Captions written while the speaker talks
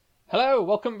Hello,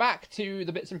 welcome back to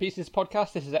the Bits and Pieces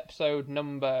podcast. This is episode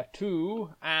number 2,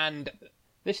 and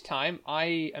this time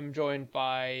I am joined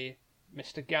by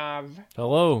Mr. Gav.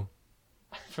 Hello.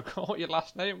 I forgot what your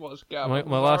last name was, Gav.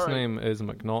 My last name is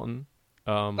McNaughton.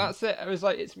 That's it. I was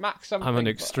like, it's Max something. I'm an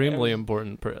extremely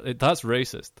important person. That's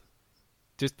racist.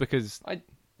 Just because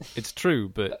it's true,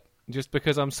 but just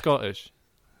because I'm Scottish.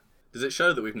 Does it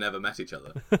show that we've never met each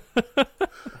other?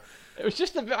 It was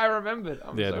just a bit I remembered.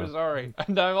 I'm sorry.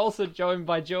 And I'm also joined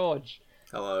by George.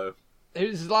 Hello.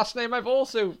 Whose last name I've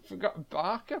also forgotten.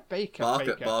 Baker?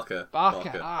 Barker.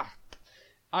 Ah,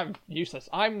 I'm useless.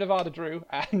 I'm Nevada Drew,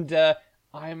 and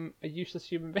I'm a useless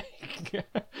human being.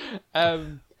 How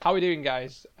are we doing,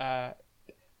 guys? How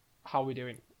are we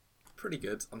doing? Pretty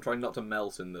good. I'm trying not to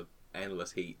melt in the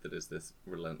endless heat that is this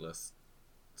relentless,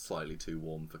 slightly too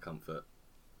warm for comfort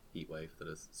heat wave that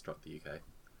has struck the UK.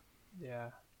 Yeah.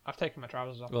 I've taken my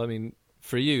trousers off. Well, I mean,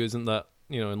 for you, isn't that,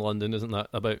 in London, isn't that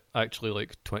about actually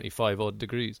like 25 odd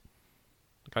degrees?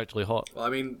 Like actually hot. Well, I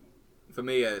mean, for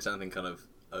me, it's anything kind of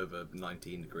over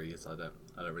 19 degrees. I don't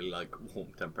really like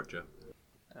warm temperature.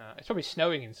 It's probably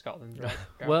snowing in Scotland, right?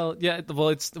 Well, yeah.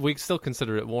 Well, we still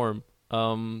consider it warm.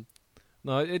 No,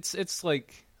 it's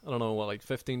like, I don't know what, like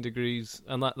 15 degrees,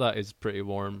 and that is pretty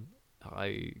warm.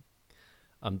 I'm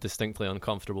distinctly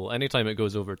uncomfortable. Anytime it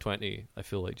goes over 20, I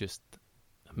feel like just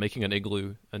making an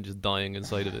igloo and just dying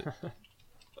inside of it.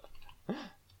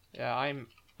 Yeah, I'm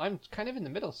kind of in the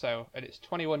middle, and it's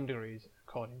 21 degrees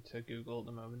according to Google at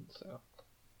the moment. So,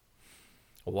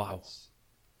 wow.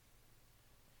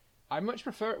 I much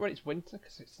prefer it when it's winter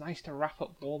because it's nice to wrap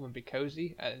up warm and be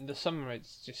cozy. And in the summer,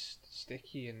 it's just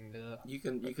sticky and. You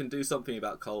can do something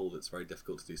about cold. It's very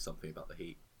difficult to do something about the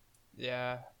heat.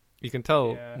 Yeah. You can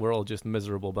tell we're all just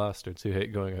miserable bastards who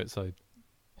hate going outside.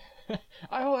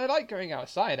 I like going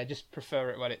outside. I just prefer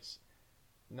it when it's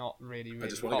not really. I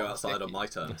just want to go outside on my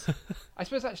terms. I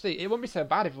suppose actually it wouldn't be so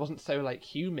bad if it wasn't so like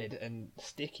humid and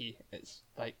sticky. It's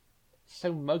like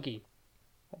so muggy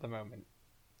at the moment.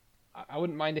 I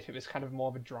wouldn't mind if it was kind of more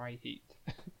of a dry heat.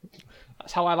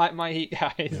 That's how I like my heat,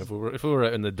 guys. Yeah, if we were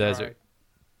out in the desert. Right.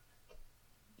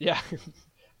 Yeah,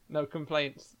 no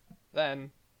complaints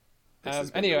then. This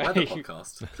has been anyway, the weather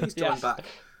podcast. Please join back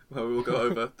where we will go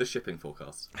over the shipping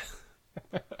forecast.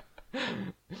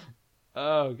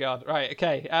 Oh god, right,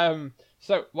 okay.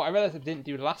 So what I realised I didn't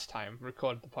do last time we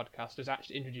recorded the podcast was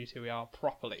actually introduce who we are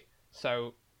properly.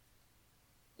 So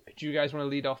do you guys want to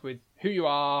lead off with who you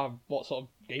are, what sort of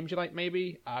games you like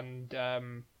maybe, and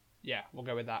yeah, we'll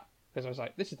go with that. Because I was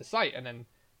like, this is the site, and then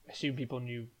assume people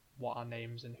knew what our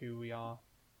names and who we are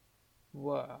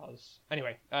was.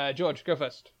 Anyway, George, go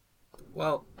first.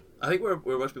 Well, I think we're a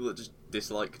bunch of people that just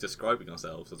dislike describing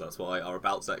ourselves, so that's why our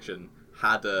About section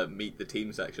had a Meet the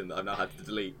Team section that I've now had to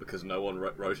delete because no one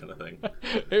wrote anything.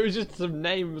 It was just some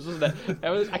names, wasn't it?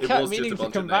 I kept meaning to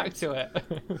come back to it.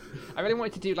 I really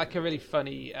wanted to do like a really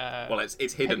funny... well,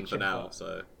 it's hidden for now,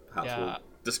 so perhaps we'll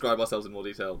describe ourselves in more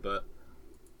detail, but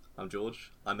I'm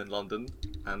George, I'm in London,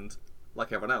 and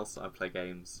like everyone else, I play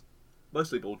games.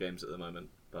 Mostly board games at the moment,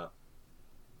 but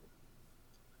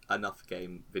enough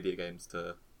video games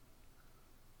to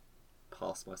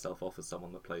pass myself off as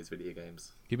someone that plays video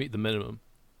games. You meet the minimum.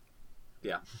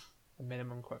 Yeah. The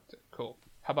minimum quota. Cool.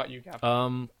 How about you,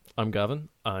 Gavin? I'm Gavin.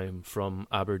 I'm from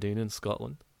Aberdeen in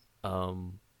Scotland. I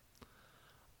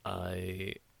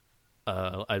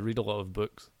read a lot of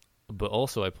books, but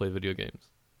also I play video games.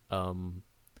 I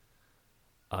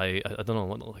don't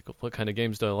know what kind of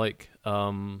games do I like. I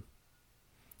don't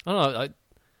know.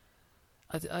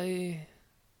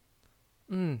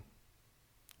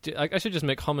 I should just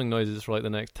make humming noises for like the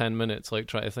next 10 minutes, like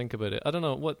try to think about it. I don't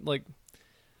know what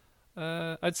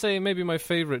I'd say maybe my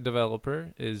favorite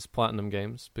developer is Platinum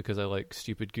Games because I like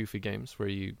stupid, goofy games where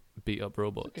you beat up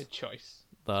robots. That's a good choice.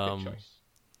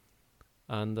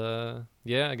 And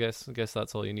yeah, I guess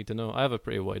that's all you need to know. I have a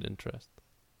pretty wide interest,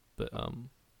 but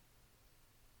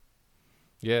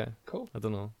yeah, cool. I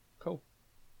don't know. Cool.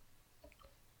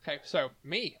 Okay, so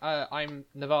me, I'm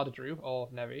Nevada Drew or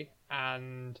Nevi,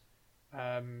 and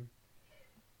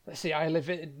let's see, I live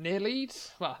near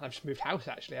Leeds. Well, I've just moved house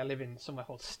actually. I live in somewhere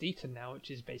called Steeton now,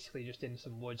 which is basically just in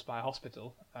some woods by a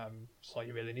hospital. That's all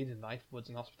you really need in life, woods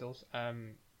and hospitals.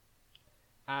 And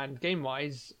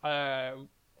game-wise,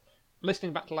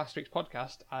 listening back to last week's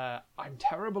podcast, I'm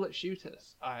terrible at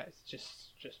shooters. It's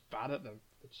just bad at them.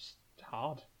 It's just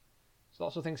hard. There's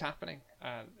lots of things happening,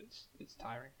 and it's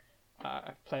tiring.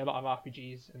 I play a lot of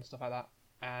RPGs and stuff like that,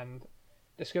 and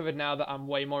discovered now that I'm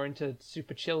way more into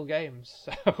super chill games,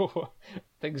 so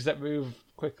things that move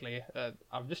quickly.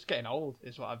 I'm just getting old,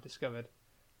 is what I've discovered.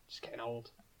 Just getting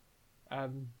old.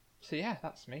 So yeah,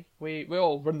 that's me. We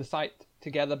all run the site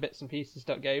together, bits and pieces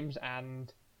games,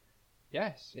 and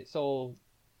yes, it's all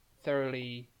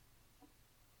thoroughly.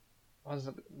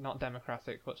 Not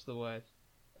democratic. What's the word?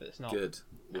 It's not good.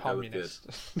 We'll communist.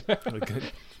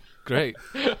 Good. Great.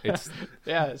 It's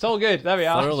it's all good. There we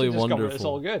are. thoroughly Just got wonderful. It's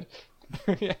all good.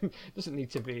 It doesn't need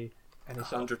to be any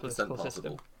sort of 100% political possible.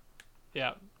 system.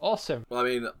 Yeah, awesome. Well, I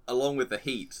mean, along with the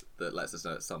heat that lets us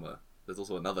know it's summer, there's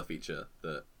also another feature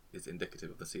that is indicative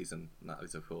of the season, and that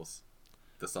is, of course,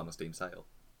 the summer Steam sale.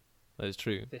 That is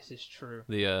true. This is true.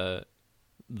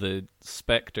 The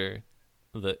spectre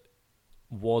that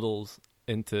waddles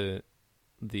into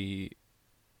the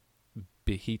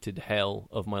beheated hell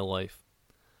of my life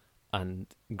and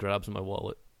grabs my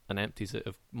wallet and empties it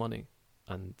of money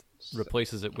and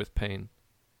replaces it with pain.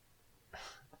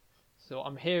 So what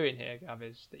I'm hearing here, Gav,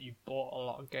 is that you bought a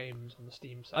lot of games on the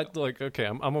Steam sale.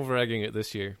 I'm over-egging it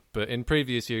this year, but in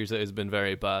previous years it has been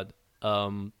very bad.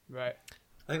 Right.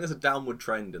 I think there's a downward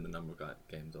trend in the number of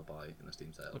games I'll buy in a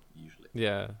Steam sale, usually.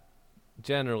 Yeah,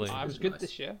 generally. I was good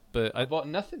this year. But I bought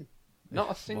nothing.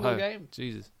 Not a single Wow, game.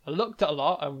 Jesus. I looked at a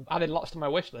lot. I added lots to my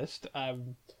wish list.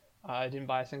 I didn't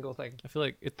buy a single thing. I feel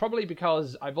like it's Probably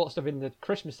because I bought stuff in the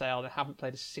Christmas sale and I haven't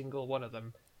played a single one of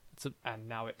them. And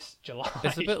now it's July.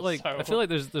 It's a bit like so... I feel like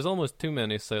there's almost too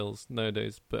many sales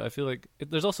nowadays, but I feel like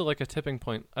there's also like a tipping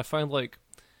point. I find like,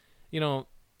 you'll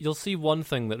see one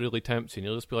thing that really tempts you, and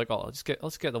you'll just be like, oh, let's get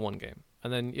the one game,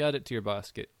 and then you add it to your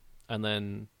basket, and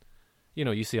then,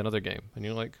 you see another game, and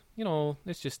you're like,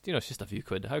 it's just a few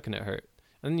quid. How can it hurt?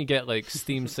 And then you get like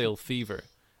Steam sale fever,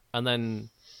 and then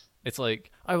it's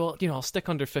like, I'll stick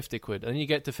under 50 quid, and then you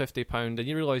get to £50, and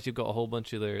you realise you've got a whole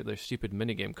bunch of their stupid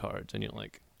minigame cards, and you're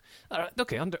like, all right,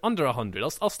 okay, under 100.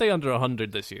 I'll stay under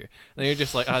 100 this year. And then you're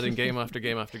just like adding game after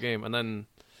game after game, and then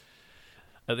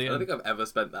at the end, I don't think I've ever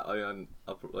spent that. I think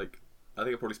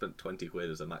I probably spent 20 quid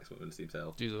as a maximum in a Steam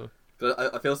sale. Jesus.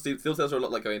 But I feel Steam sales are a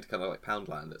lot like going to kind of like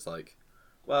Poundland. It's like,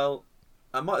 well,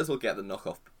 I might as well get the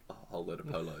knockoff a whole load of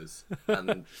polos,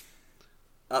 and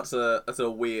that's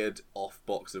a weird off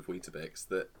box of Weetabix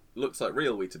that looks like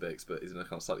real Weetabix, but is in a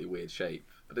kind of slightly weird shape.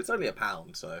 But it's only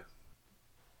 £1, so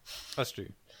That's true.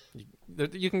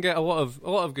 You can get a lot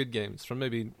of good games from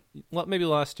maybe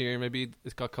last year, maybe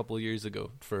it's got a couple of years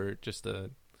ago for just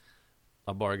a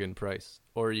bargain price,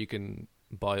 or you can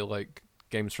buy like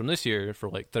games from this year for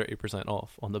like 30%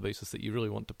 off on the basis that you really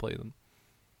want to play them.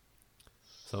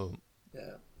 So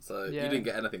yeah. So you didn't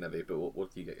get anything, Nevi, but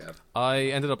what did you get, Gav?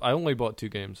 I only bought 2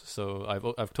 games, so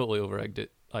I've totally over-egged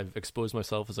it. I've exposed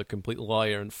myself as a complete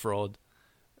liar and fraud,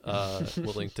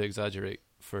 willing to exaggerate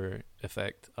for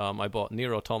effect. I bought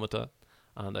Nier Automata,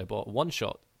 and I bought One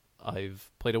Shot. I've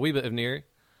played a wee bit of Nier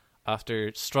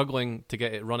after struggling to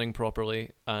get it running properly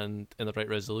and in the right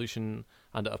resolution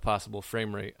and at a passable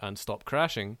frame rate and stop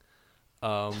crashing.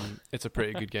 It's a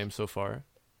pretty good game so far.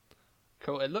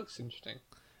 Cool. It looks interesting.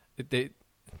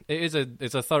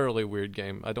 It's a thoroughly weird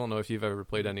game. I don't know if you've ever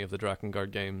played any of the Drakengard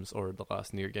games or the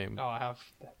last Nier game. Oh, I have.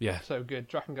 Yeah. So good.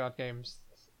 Drakengard games.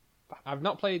 I've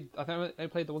not played. I think I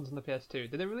played the ones on the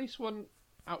PS2. Did they release one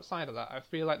outside of that? I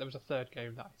feel like there was a third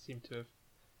game that I seem to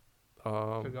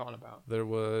have forgotten about. There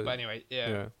was. But anyway,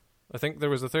 yeah. I think there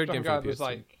was a third game for the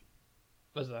PS2.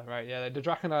 Was there? Right, yeah. The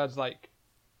Drakengard's like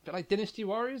a bit like Dynasty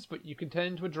Warriors, but you can turn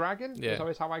into a dragon. Yeah. That's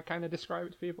always how I kind of describe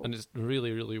it to people. And it's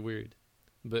really, really weird.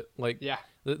 But like, yeah.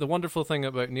 The wonderful thing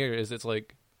about Nier is it's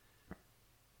like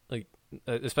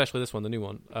especially this one, the new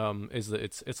one, is that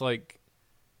it's like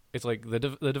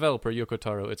the developer Yoko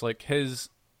Taro. It's like his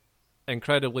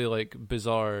incredibly like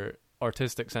bizarre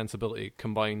artistic sensibility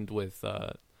combined with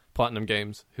Platinum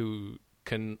Games, who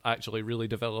can actually really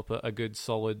develop a good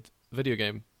solid video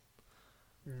game.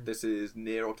 This is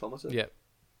Nier Automata? Yeah.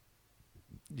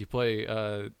 You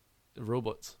play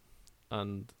robots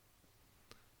and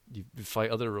you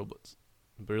fight other robots.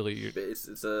 But really, but it's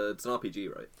an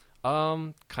RPG, right?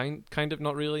 Kind of,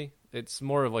 not really. It's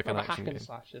more of like an action hack game. and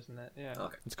slash, isn't it? Yeah.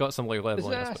 Okay. It's got some like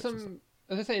leveling As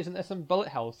I say, isn't there some bullet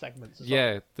hell segments as well?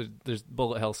 Yeah, there's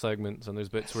bullet hell segments, and there's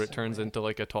bits where it turns into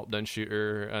like a top-down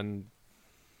shooter, and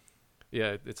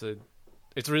yeah,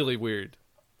 it's really weird.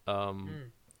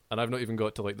 And I've not even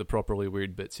got to like the properly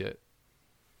weird bits yet.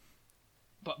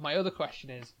 But my other question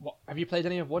is, have you played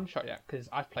any of One Shot yet? Because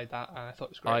I've played that and I thought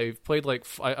it was great. I've played like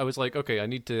I was like, okay, I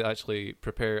need to actually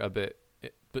prepare a bit,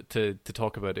 but to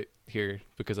talk about it here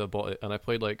because I bought it, and I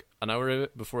played like an hour of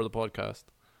it before the podcast,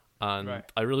 and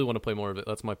I really want to play more of it.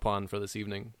 That's my plan for this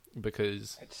evening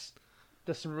because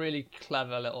there's some really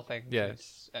clever little things. Yeah,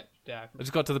 I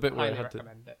just got to the bit where I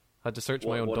had to search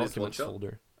my own what documents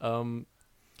folder.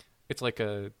 It's like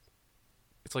a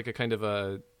kind of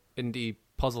a indie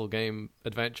puzzle game,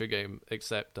 adventure game,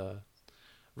 except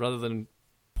rather than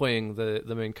playing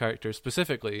the main character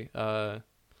specifically, I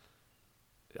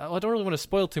don't really want to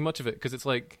spoil too much of it because it's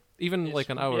like even like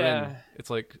an hour in,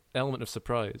 it's like element of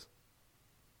surprise.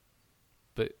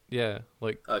 But yeah,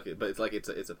 like okay, but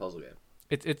it's a puzzle game.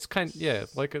 It's kind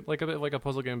like a bit like a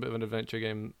puzzle game, bit of an adventure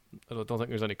game. I don't think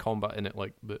there's any combat in it,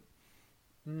 but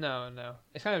no,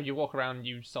 it's kind of you walk around,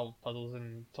 you solve puzzles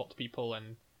and talk to people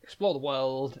and explore the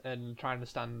world and try and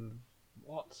understand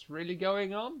what's really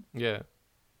going on. Yeah.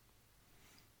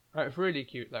 Right, it's really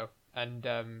cute though, and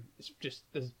it's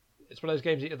one of those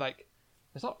games that like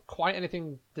there's not quite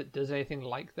anything that does anything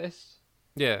like this.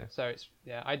 Yeah. So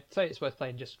I'd say it's worth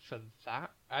playing just for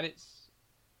that, and it's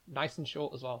nice and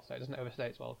short as well, so it doesn't overstay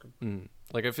its welcome.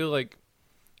 Like I feel like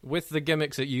with the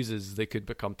gimmicks it uses, they could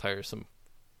become tiresome.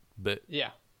 But yeah.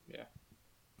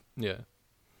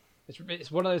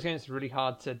 It's one of those games that's really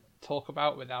hard to talk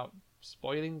about without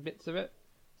spoiling bits of it.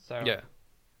 So yeah.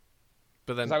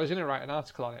 But then I was going to write an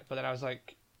article on it, but then I was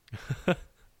like,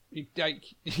 you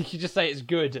just say it's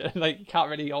good. Like you can't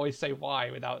really always say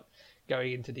why without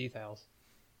going into details.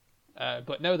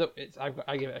 But know that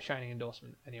I give it a shining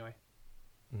endorsement anyway.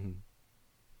 Mm-hmm.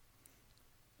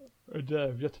 And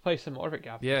you have to play some more of it,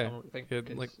 Gavin. Yeah, think,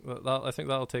 like that. I think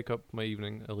that'll take up my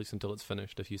evening at least until it's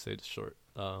finished. If you say it's short,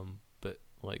 but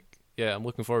like, yeah, I'm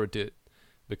looking forward to it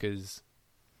because,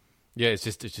 yeah, it's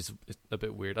just a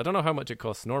bit weird. I don't know how much it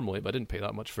costs normally, but I didn't pay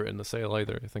that much for it in the sale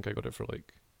either. I think I got it for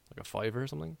like a $5 or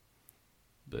something.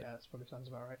 But, yeah, that probably sounds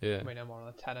about right. Yeah, I mean, no more than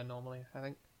a tenner normally, I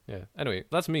think. Yeah. Anyway,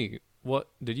 that's me. What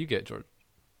did you get, George?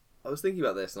 I was thinking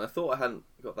about this, and I thought I hadn't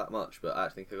got that much, but I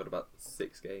think I got about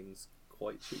 6 games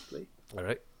quite cheaply. All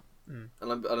right. And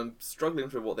I'm struggling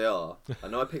for what they are. I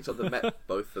know I picked up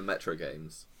both the Metro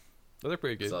games. Oh, they're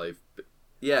pretty good.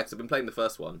 Because I've been playing the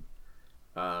first one,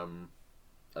 and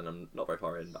I'm not very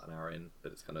far in, about an hour in,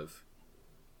 but it's kind of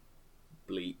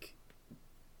bleak,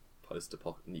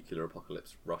 post-nuclear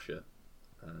apocalypse Russia,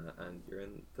 and you're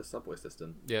in the subway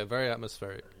system. Yeah, very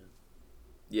atmospheric.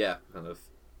 Yeah, kind of.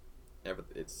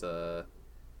 It's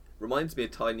reminds me a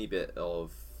tiny bit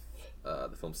of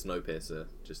the film Snowpiercer,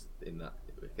 just in that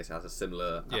I guess it has a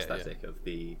similar aesthetic of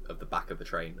the back of the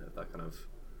train, of that kind of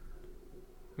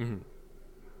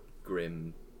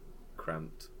grim,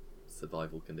 cramped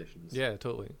survival conditions. Yeah,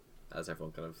 totally. As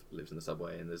everyone kind of lives in the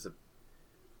subway, and there's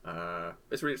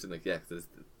it's really interesting. Like, yeah, because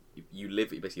you're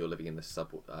living in this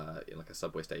in like a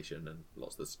subway station, and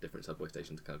lots of different subway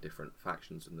stations, kind of different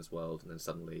factions in this world, and then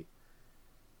suddenly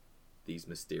these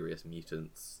mysterious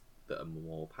mutants that are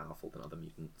more powerful than other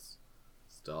mutants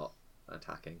start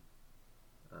attacking.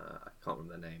 I can't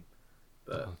remember their name,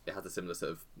 but it has a similar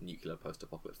sort of nuclear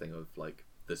post-apocalypse thing of like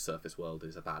the surface world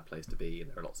is a bad place to be, and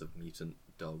there are lots of mutant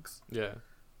dogs. Yeah.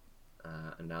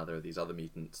 And now there are these other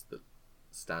mutants that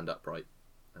stand upright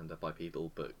and are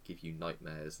bipedal, but give you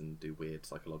nightmares and do weird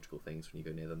psychological things when you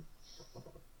go near them.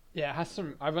 Yeah, it has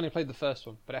some. I've only played the first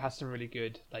one, but it has some really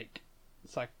good like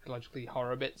psychologically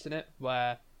horror bits in it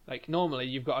where like normally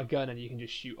you've got a gun and you can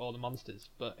just shoot all the monsters,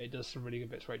 but it does some really good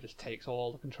bits where it just takes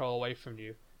all the control away from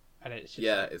you, and it's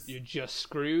just you're just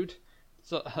screwed.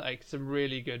 So like some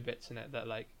really good bits in it that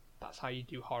like that's how you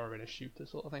do horror in a shooter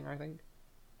sort of thing, I think.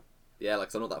 Yeah, like,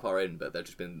 'cause I'm not that far in, but there've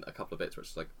just been a couple of bits where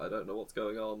it's like, I don't know what's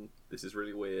going on, this is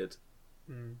really weird.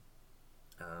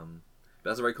 But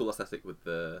that's a very cool aesthetic with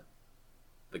the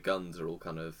guns are all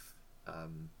kind of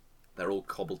they're all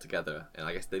cobbled together, and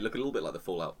I guess they look a little bit like the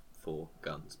Fallout 4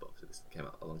 guns, but obviously this came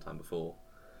out a long time before.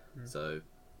 So,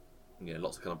 you know,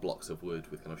 lots of kind of blocks of wood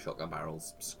with kind of shotgun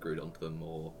barrels screwed onto them,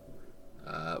 or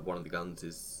one of the guns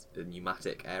is a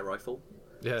pneumatic air rifle.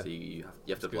 Yeah. So you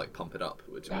have to like pump it up,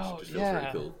 which just feels really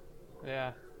cool.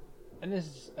 Yeah. And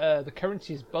there's the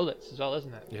currency is bullets as well,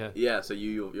 isn't it? Yeah. Yeah, so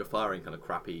you're firing kind of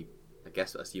crappy, I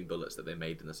guess, assume bullets that they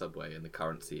made in the subway, and the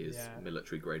currency is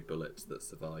military grade bullets that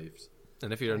survived.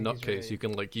 And if you're a nutcase, you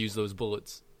can like use those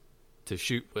bullets to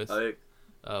shoot with.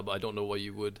 But I don't know why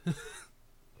you would.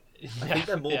 I think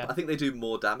they're more. I think they do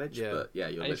more damage, but yeah,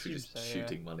 you're literally just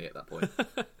shooting money at that point.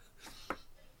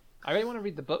 I really want to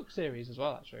read the book series as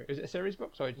well. Actually, is it a series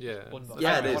book? Sorry, one book.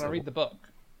 Yeah, it is. I want to read the book.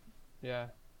 Yeah.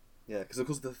 Yeah, because of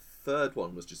course the third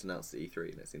one was just announced at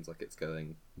E3, and it seems like it's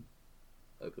going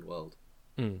open world.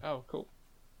 Oh, cool.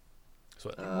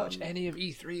 So, I didn't watch any of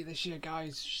E3 this year,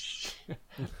 guys.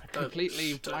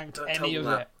 Completely blanked don't any of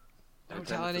that. it. Don't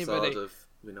tell anybody.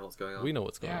 We know what's going on. We know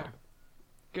what's going on.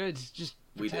 Good. Just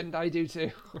pretend I do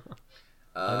too.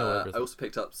 I also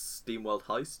picked up SteamWorld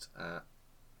Heist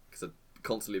because I've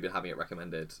constantly been having it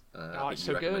recommended. It's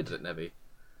so recommended good. It, Nevi.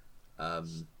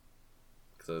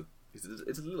 Because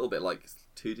it's a little bit like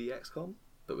 2D XCOM,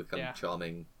 but with kind of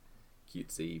charming,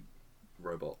 cutesy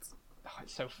robots. Oh,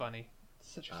 it's so funny.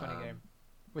 It's such a funny game.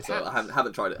 With so I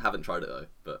haven't tried it. Haven't tried it though,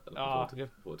 but I'm looking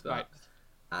forward to that. Right.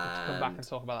 Let's come back and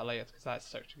talk about that later because that's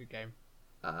such a good game.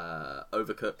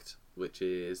 Overcooked, which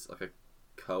is like a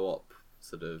co-op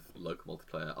sort of local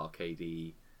multiplayer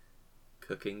arcadey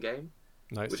cooking game,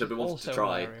 nice. which I've been wanting to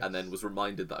try, hilarious. and then was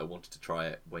reminded that I wanted to try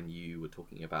it when you were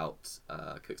talking about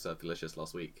Cook Serve Delicious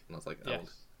last week, and I was like,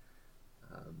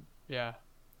 yeah.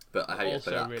 But I have yet to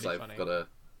play that because really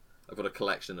I've got a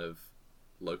collection of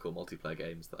local multiplayer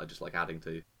games that I just like adding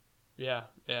to. Yeah.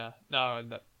 No,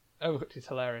 Overcooked is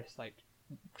hilarious. Like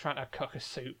trying to cook a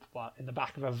soup while in the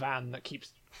back of a van that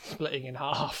keeps splitting in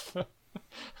half.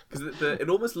 Because it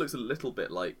almost looks a little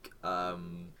bit like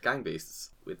Gang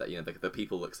Beasts with that, the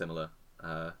people look similar,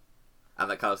 and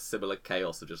that kind of similar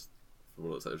chaos of just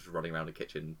running around a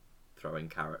kitchen throwing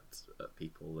carrots at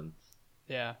people and.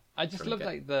 Yeah, I just love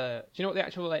like do you know what the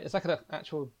actual like? It's like an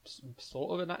actual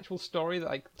sort of an actual story that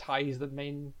like ties the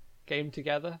main game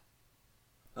together.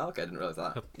 Oh, okay, I didn't realize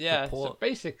that. Yeah, so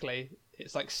basically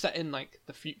it's like set in like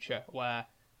the future where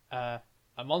a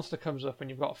monster comes up and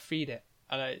you've got to feed it,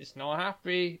 and it's not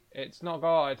happy. It's not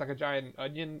God. It's like a giant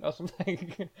onion or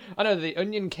something. I know the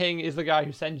Onion King is the guy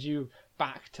who sends you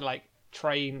back to like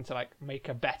train to like make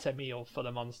a better meal for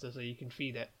the monster so you can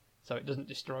feed it so it doesn't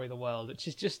destroy the world. Which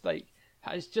is just like.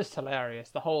 It's just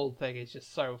hilarious. The whole thing is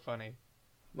just so funny.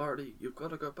 Marty, you've got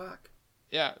to go back.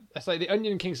 Yeah, it's like the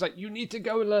Onion King's like, you need to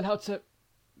go and learn how to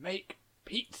make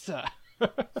pizza.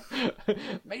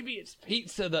 Maybe it's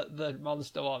pizza that the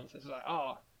monster wants. It's like,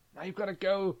 oh, now you've got to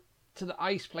go to the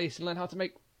ice place and learn how to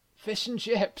make fish and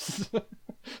chips.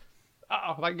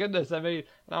 Oh, thank goodness. Now I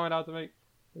know how to make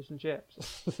fish and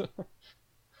chips. I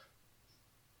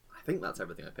think that's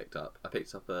everything I picked up. I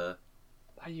picked up a...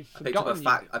 You've I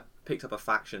picked up a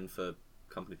faction for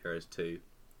Company of Heroes 2.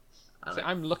 So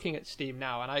I'm looking at Steam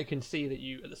now, and I can see that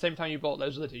you, at the same time you bought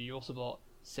those other two, you also bought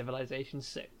Civilization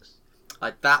 6.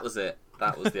 That was it.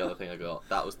 That was the other thing I got.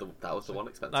 That was the one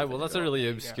expensive. Well, that's a really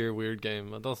obscure, weird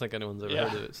game. I don't think anyone's ever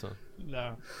heard of it, so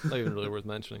no, not even really worth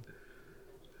mentioning.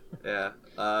 Yeah,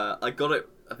 I got it.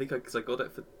 I think because I got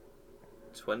it for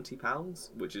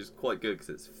 £20, which is quite good because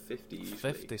it's 50 usually.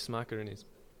 50 smackaroonies.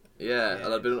 Yeah,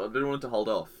 and I've been wanting to hold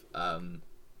off because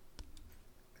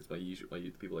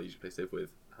the people I usually play Civ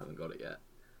with haven't got it yet.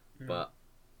 But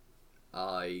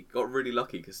I got really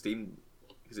lucky because Steam,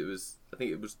 because it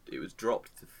was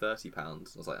dropped to £30. I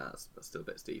was like, that's still a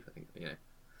bit steep. I think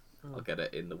I'll get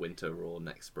it in the winter or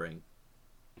next spring.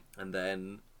 And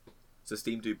then so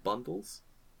Steam do bundles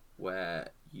where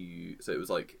it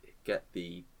was like get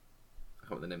the, I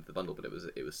can't remember the name of the bundle, but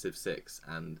it was Civ 6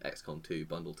 and XCOM 2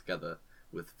 bundled together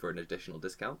for an additional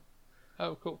discount.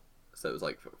 Oh, cool. So it was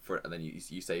like and then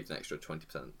you saved an extra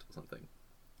 20% or something.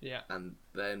 Yeah. And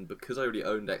then because I already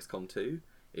owned XCOM 2,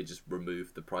 it just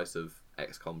removed the price of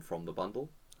XCOM from the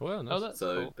bundle. Well, nice. Oh, that's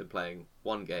cool. I've been playing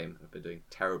one game. I've been doing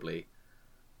terribly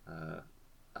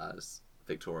as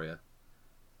Victoria,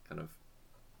 kind of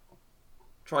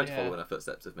trying to follow in her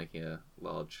footsteps of making a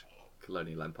large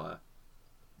colonial empire.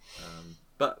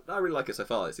 But I really like it so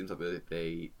far. It seems like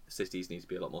the cities need to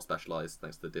be a lot more specialised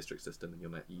thanks to the district system, and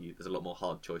there's a lot more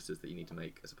hard choices that you need to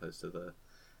make as opposed to the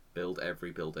build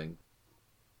every building.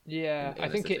 Yeah, I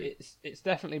think it's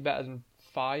definitely better than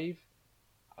 5.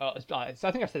 I think I've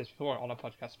said this before on a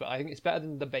podcast, but I think it's better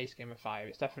than the base game of 5.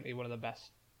 It's definitely one of the best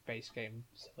base game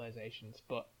civilizations,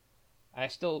 but I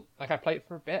still I played it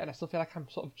for a bit, and I still feel like I'm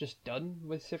sort of just done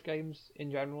with Civ games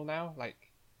in general now.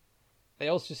 Like they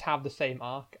all just have the same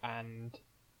arc, and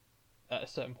at a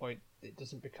certain point, it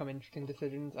doesn't become interesting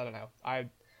decisions. I don't know.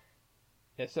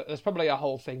 There's probably a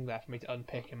whole thing there for me to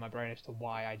unpick in my brain as to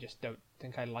why I just don't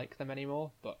think I like them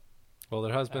anymore. But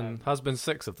there has been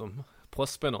 6 of them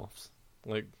plus spin-offs.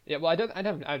 Like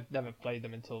I've never played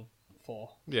them until 4.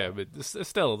 So. Yeah, but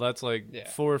still, that's like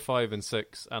 4, 5, and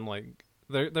 6, and like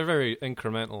they're very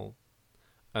incremental,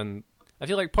 and I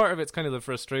feel like part of it's kind of the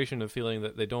frustration of feeling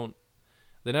that they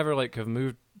never like have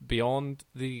moved beyond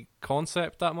the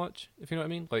concept that much, if you know what I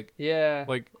mean. Like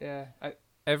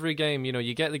every game,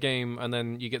 you get the game and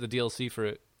then you get the DLC for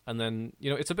it, and then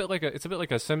it's a bit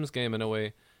like a Sims game in a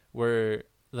way, where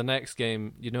the next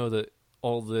game that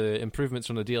all the improvements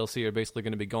from the DLC are basically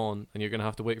going to be gone, and you're going to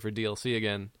have to wait for DLC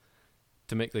again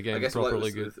to make the game properly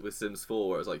good. With Sims 4,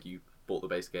 where it was like you bought the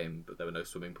base game, but there were no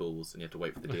swimming pools, and you had to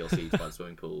wait for the DLC to find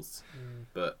swimming pools.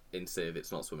 But in Civ,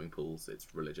 it's not swimming pools; it's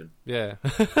religion. Yeah,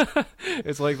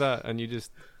 it's like that, and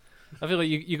I feel like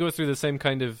you go through the same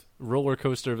kind of roller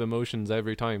coaster of emotions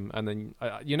every time, and then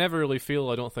you never really feel,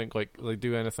 I don't think, like they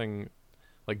do anything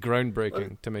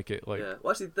groundbreaking to make it like. Yeah.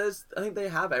 Well, actually, I think they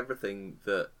have everything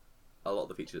that a lot of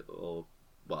the features. Or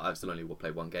well, I've still only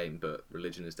played one game, but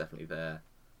religion is definitely there.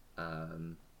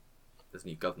 There's a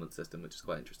new government system, which is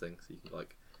quite interesting. So you can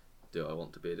like, do I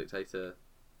want to be a dictator?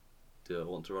 Do I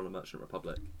want to run a merchant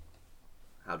republic?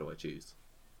 How do I choose?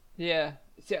 Yeah,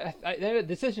 see, the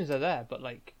decisions are there, but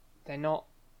like they're not.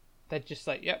 They're just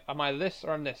like, yep, I'm either this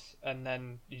or I'm this, and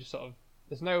then you just sort of.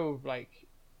 There's no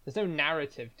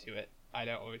narrative to it. I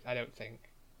don't think.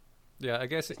 Yeah, I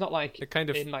guess it's not like it kind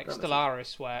of in like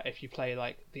Stellaris, where if you play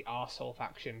like the arsehole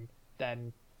faction,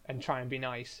 then and try and be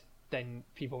nice, then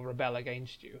people rebel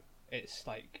against you. It's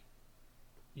like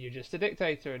you're just a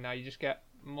dictator, and now you just get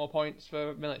more points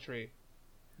for military.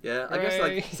 Yeah, I guess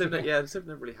like Civ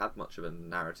never really had much of a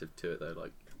narrative to it though.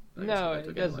 Like no,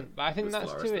 it doesn't. Like, but I think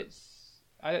that's too.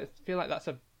 I feel like that's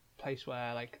a place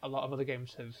where like a lot of other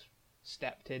games have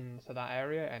stepped into that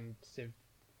area, and Civ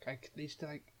like needs to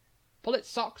like pull its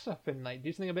socks up and like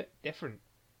do something a bit different.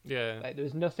 Yeah. Like there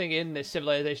was nothing in this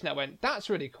Civilization that went, that's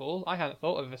really cool. I hadn't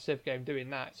thought of a Civ game doing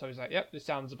that, so I was like, yep, this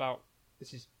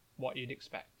is what you'd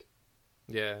expect.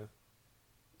 Yeah.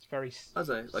 It's very. I don't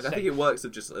know. Like safe. I think it works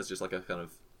as just like a kind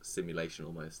of simulation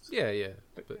almost. Yeah, yeah.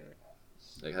 But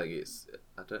like, I think it's.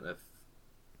 I don't know.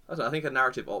 I think a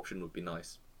narrative option would be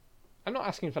nice. I'm not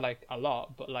asking for like a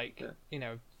lot, but like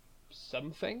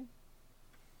something.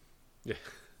 Yeah.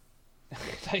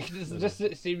 Like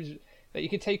it seems that you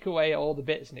could take away all the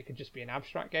bits and it could just be an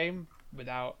abstract game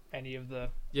without any of the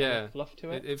fluff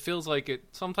to it. It feels like it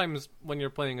sometimes when you're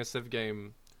playing a Civ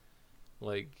game,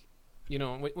 like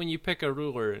when you pick a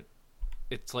ruler,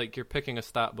 it's like you're picking a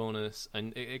stat bonus,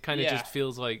 and it kind of just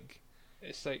feels like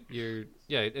it's like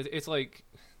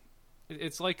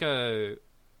it's like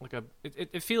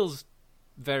it feels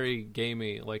very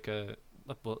gamey,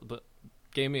 but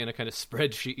gamey in a kind of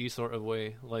spreadsheety sort of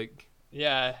way, like.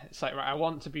 Yeah, it's like, right, I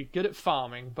want to be good at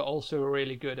farming, but also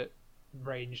really good at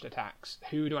ranged attacks.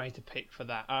 Who do I need to pick for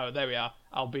that? Oh, there we are.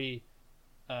 I'll be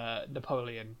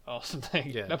Napoleon or something.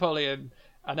 Yeah. Napoleon,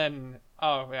 and then,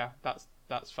 oh yeah, that's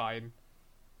fine.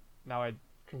 Now I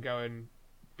can go and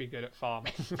be good at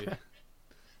farming. Yeah.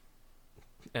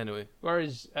 Anyway.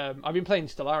 Whereas, I've been playing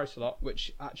Stellaris a lot,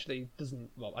 which actually doesn't...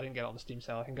 Well, I didn't get it on the Steam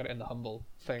sale. I think I got it in the Humble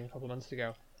thing a couple of months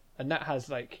ago. And that has,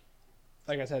 like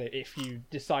I said, if you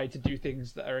decide to do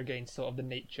things that are against sort of the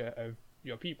nature of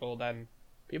your people, then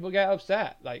people get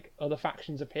upset. Like, other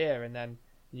factions appear, and then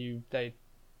they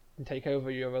can take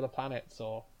over your other planets,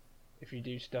 or if you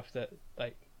do stuff that,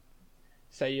 like,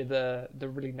 say you're the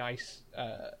really nice,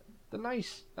 the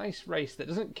nice race that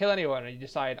doesn't kill anyone, and you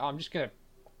decide, I'm just gonna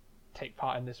take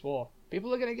part in this war.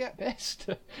 People are gonna get pissed,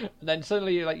 and then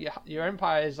suddenly, like, your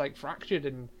empire is like fractured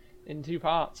in two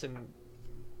parts, and.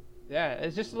 Yeah,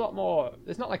 it's just a lot more.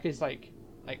 It's not like it's like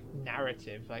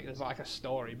narrative, like there's not like a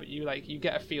story, but you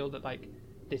get a feel that like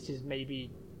this is maybe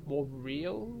more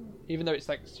real, even though it's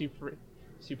like super.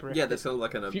 Yeah, there's sort of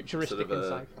like an futuristic sort of and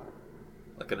sci-fi,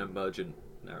 like an emergent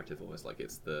narrative, almost like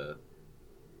it's the.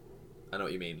 I know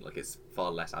what you mean. Like it's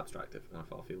far less abstract. It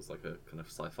far feels like a kind of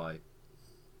sci-fi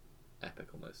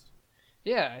epic almost.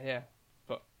 Yeah,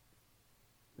 but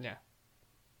yeah,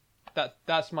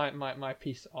 that's my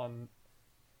piece on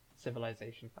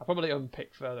Civilization. I'll probably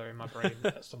unpick further in my brain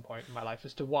at some point in my life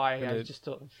as to why I just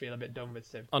don't feel a bit done with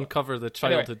Civ. Uncover the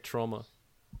childhood trauma.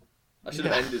 I should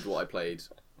have ended what I played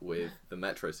with the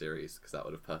Metro series, because that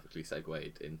would have perfectly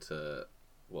segued into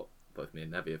what both me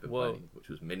and Nevi have been playing, which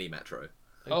was Mini Metro.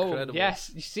 Incredible. Oh,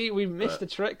 yes. You see, we missed a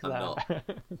trick there.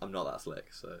 I'm not that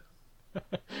slick, so...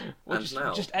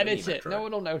 just edit it. No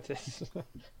one will notice.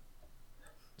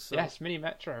 So, yes, Mini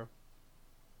Metro.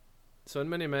 So in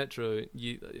Mini Metro,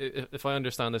 if I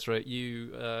understand this right,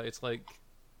 it's like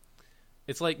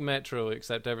Metro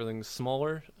except everything's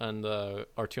smaller, and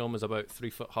Artyom is about 3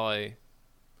 foot high.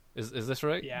 Is this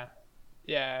right?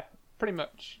 Yeah, pretty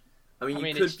much. I mean,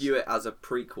 you could view it as a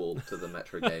prequel to the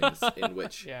Metro games, in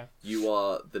which you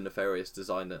are the nefarious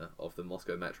designer of the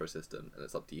Moscow Metro system, and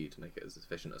it's up to you to make it as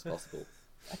efficient as possible.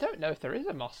 I don't know if there is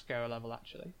a Moscow level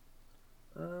actually.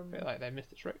 I feel like they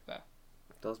missed a trick there.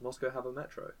 Does Moscow have a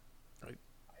Metro?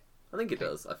 I think it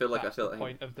does. I feel like the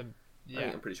point of them. Yeah, I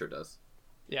think I'm pretty sure it does.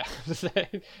 Yeah, I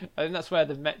think that's where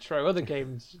the Metro other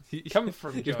games come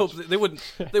from. George. They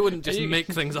wouldn't just make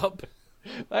things up.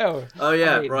 Oh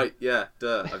yeah, right. Yeah,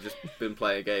 duh. I've just been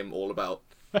playing a game all about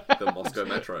the Moscow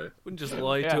Metro. Wouldn't just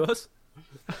lie to us.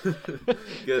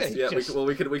 Good. Yeah,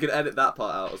 we could edit that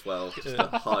part out as well, just to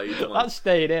hide. That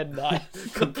stayed in. That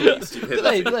complete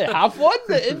stupidity. Do they have one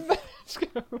in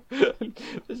Moscow?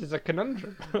 This is a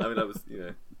conundrum. I mean, that was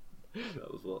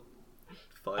what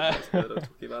 5 minutes ago that I was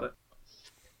talking about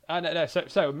No.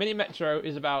 So Mini Metro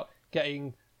is about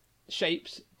getting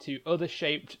shapes to other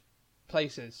shaped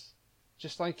places.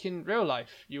 Just like in real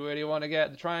life, you really want to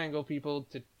get the triangle people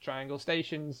to triangle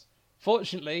stations.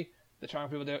 Fortunately, the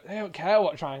triangle people they don't care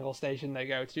what triangle station they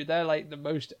go to. They're like the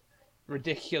most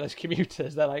ridiculous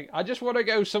commuters. They're like, I just want to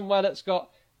go somewhere that's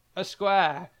got a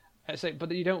square. It's like,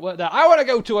 but you don't work there. I want to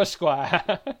go to a square.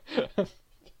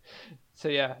 So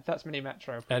yeah, that's Mini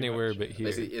Metro. Anywhere much. But here.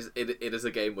 Basically, it is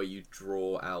a game where you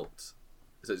draw out.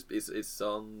 So it's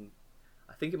on.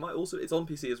 I think it might also it's on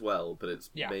PC as well, but it's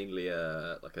mainly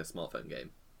like a smartphone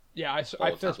game. Yeah, I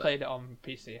first played it on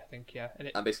PC. I think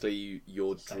and basically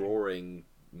you're drawing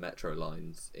metro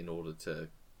lines in order to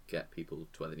get people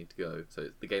to where they need to go. So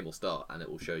the game will start and it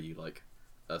will show you like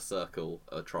a circle,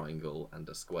 a triangle, and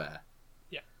a square.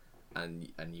 Yeah. And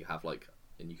you have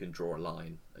and you can draw a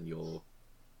line, and you'll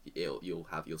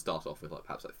start off with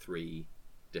perhaps 3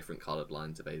 different coloured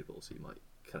lines available, so you might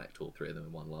connect all 3 of them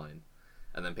in one line,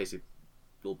 and then basically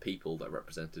little people that are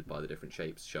represented by the different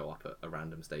shapes show up at a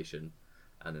random station,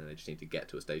 and then they just need to get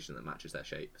to a station that matches their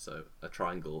shape. So a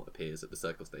triangle appears at the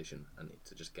circle station and need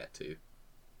to just get to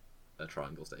a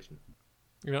triangle station.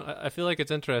 I feel like it's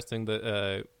interesting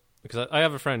that because I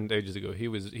have a friend ages ago. He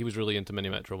was really into Mini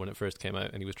Metro when it first came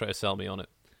out, and he was trying to sell me on it.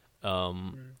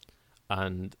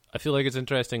 And I feel like it's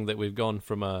interesting that we've gone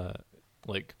from a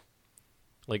like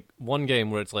one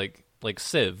game where it's like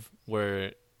Civ,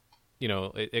 where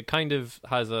it kind of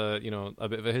has a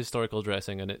bit of a historical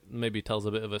dressing, and it maybe tells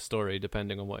a bit of a story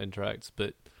depending on what interacts,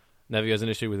 but Nevi has an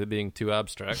issue with it being too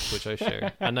abstract, which I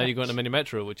share. And now you go into Mini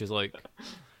Metro, which is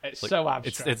it's so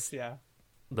abstract. It's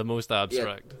the most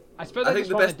abstract. Yeah. I think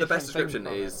the best description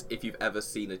is if you've ever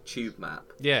seen a tube map.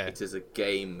 Yeah, it is a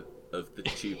game of the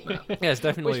tube map. Yeah, it's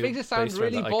definitely. Which makes it sound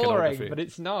really boring, but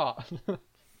it's not.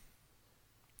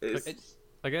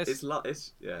 I guess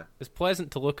it's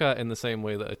pleasant to look at in the same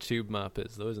way that a tube map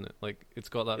is, though, isn't it? Like it's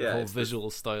got that whole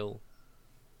visual style.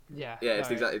 Yeah,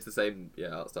 it's the same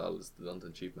art style as the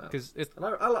London tube map. And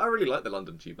I really like the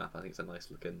London tube map. I think it's a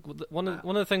nice looking. One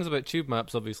of the things about tube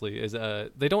maps, obviously, is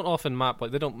they don't often map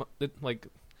they don't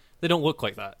look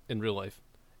like that in real life.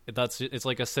 It's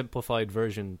like a simplified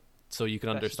version, so you can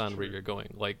understand where you're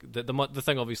going. Like the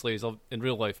thing, obviously, is in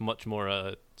real life much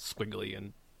more squiggly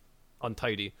and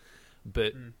untidy,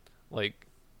 but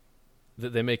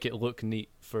they make it look neat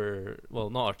for, well,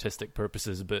 not artistic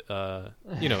purposes, but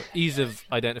ease of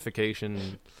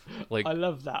identification. Like, I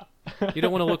love that. You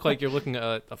don't want to look like you're looking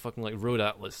at a fucking road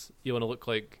atlas. You want to look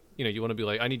like you want to be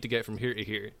like, I need to get from here to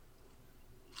here.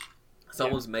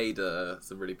 Someone's made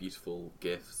some really beautiful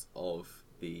GIFs of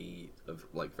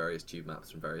various tube maps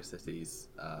from various cities,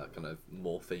 kind of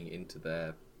morphing into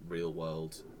their real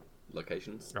world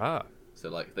locations.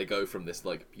 So they go from this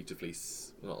beautifully,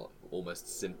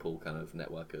 almost simple kind of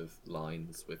network of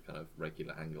lines with kind of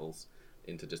regular angles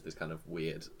into just this kind of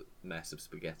weird mess of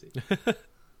spaghetti.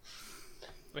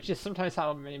 Which is sometimes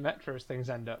how Mini Metro's things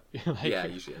end up. Yeah,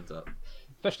 it usually ends up.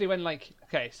 Especially when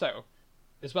so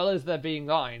as well as there being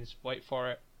lines, wait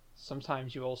for it,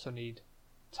 sometimes you also need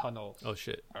tunnels. Oh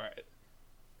shit! All right.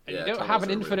 And you don't have an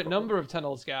infinite number of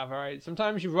tunnels, Gav. All right.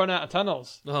 Sometimes you run out of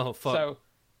tunnels. Oh fuck!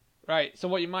 So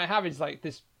what you might have is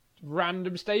this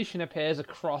random station appears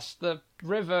across the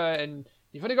river, and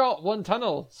you've only got one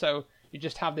tunnel, so you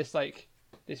just have this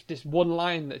this one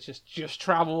line that just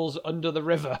travels under the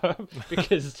river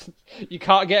because you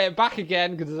can't get it back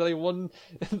again because there's only one.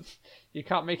 You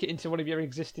can't make it into one of your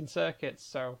existing circuits.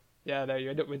 So you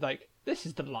end up with this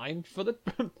is the line for the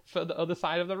for the other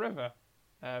side of the river.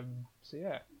 So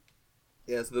yeah.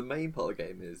 Yeah, so the main part of the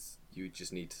game is you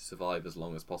just need to survive as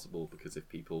long as possible, because if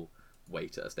people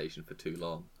wait at a station for too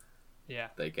long,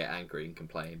 they get angry and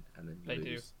complain, and then you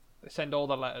lose. They send all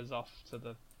the letters off to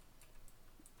the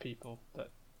people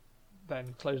that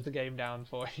then close the game down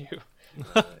for you.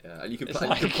 And you can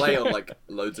play on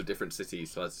loads of different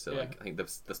cities. So I think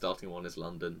the starting one is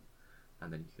London,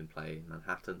 and then you can play in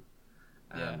Manhattan,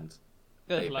 and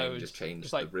they just change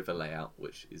the river layout,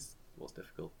 which is what's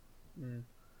difficult.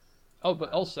 Oh,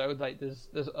 but also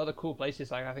there's other cool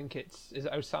places. I think is it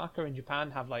Osaka in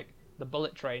Japan have the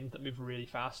bullet trains that move really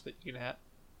fast that you can hit,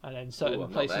 and then certain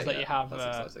places that you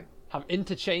have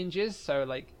interchanges.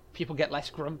 So people get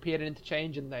less grumpy at an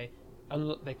interchange, and they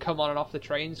come on and off the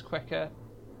trains quicker.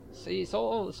 See, it's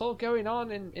all going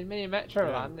on in Mini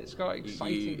Metro Land. It's got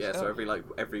exciting stuff. So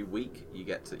every week you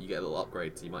get a little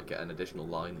upgrade. So you might get an additional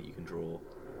line that you can draw.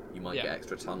 You might get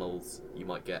extra tunnels. You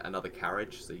might get another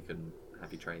carriage, so you can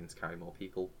have your trains carry more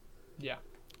people. Yeah.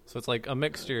 So it's a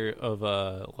mixture of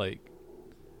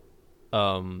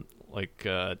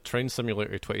Train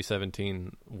Simulator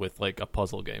 2017 with a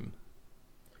puzzle game.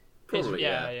 Probably,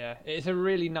 yeah. It's a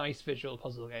really nice visual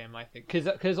puzzle game, I think,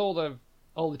 because all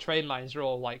the train lines are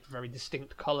all like very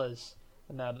distinct colours,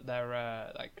 and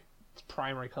they're like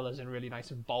primary colours and really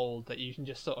nice and bold that you can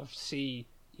just sort of see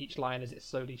each line as it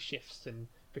slowly shifts and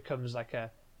becomes like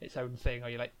its own thing, or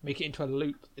you like make it into a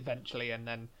loop eventually, and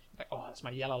then like, oh, that's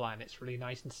my yellow line. It's really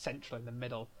nice and central in the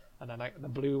middle, and then like the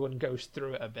blue one goes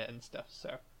through it a bit and stuff.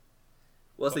 So.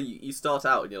 Well, so you start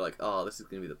out and you're like, oh, this is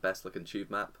going to be the best looking tube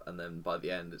map, and then by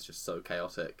the end it's just so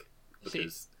chaotic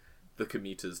because the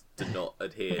commuters do not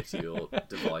adhere to your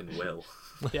divine will.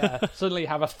 Yeah, suddenly you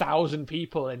have 1,000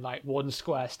 people in like one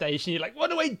square station. You're like,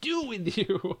 what do I do with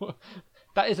you?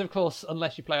 That is, of course,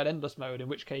 unless you play on endless mode, in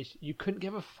which case you couldn't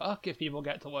give a fuck if people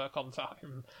get to work on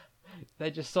time.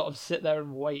 They just sort of sit there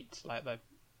and wait like they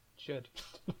should.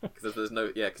 Because there's no,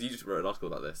 because you just wrote an article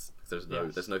about this. There's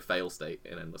no fail state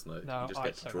in endless mode. No, you just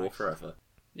get to draw forever.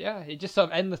 Yeah, you just sort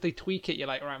of endlessly tweak it. You're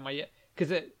like, right,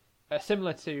 because it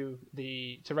similar to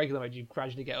regular mode, you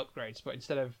gradually get upgrades, but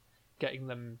instead of getting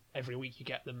them every week, you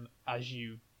get them as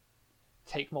you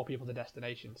take more people to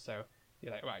destination. So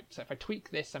you're like, right, so if I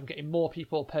tweak this, I'm getting more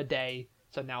people per day.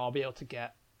 So now I'll be able to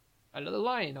get another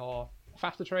line or a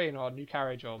faster train or a new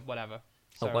carriage or whatever.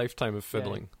 So, a lifetime of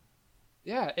fiddling.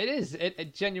 Yeah, it is.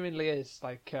 It genuinely is.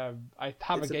 Like, I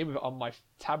have a game of it on my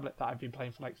tablet that I've been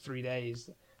playing for like 3 days.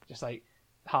 Just like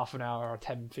half an hour or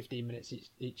 10, 15 minutes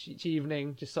each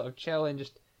evening. Just sort of chill and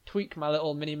just tweak my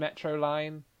little mini metro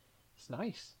line. It's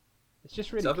nice. It's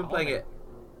just really. So I've been playing it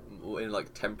in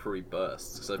like temporary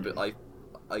bursts. So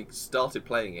I started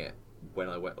playing it when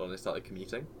I started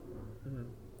commuting.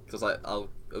 Because I'll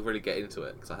really get into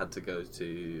it because I had to go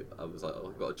to. I was like,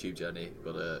 I've got a tube journey,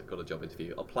 got a job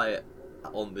interview. I'll play it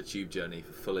on the tube journey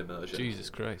for full immersion. Jesus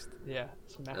Christ! Yeah,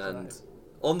 it's massive. And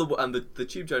on the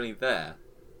tube journey there,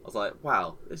 I was like,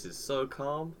 wow, this is so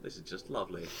calm. This is just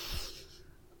lovely.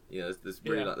 You know, there's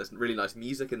really nice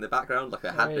music in the background. Like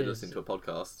I had been listening to a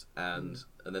podcast, and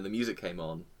then the music came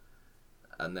on,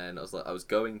 and then I was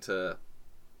going to,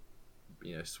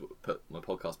 you know, put my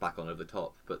podcast back on over the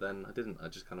top, but then I didn't. I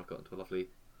just kind of got into a lovely,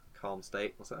 calm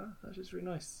state. I was like, that's just really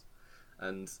nice,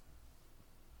 and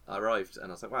I arrived, and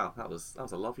I was like, wow, that was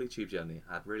a lovely tube journey.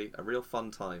 I had a real fun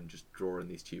time just drawing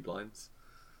these tube lines.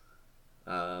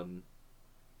 And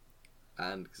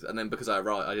then because I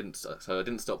arrived, I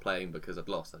didn't stop playing because I'd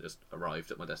lost. I just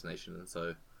arrived at my destination, and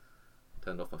so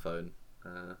turned off my phone.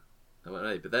 I went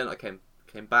away, but then I came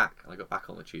back, and I got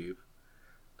back on the tube.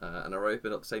 And I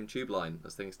opened up the same tube line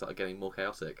as things started getting more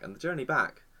chaotic. And the journey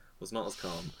back was not as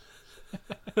calm.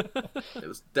 It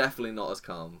was definitely not as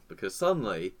calm, because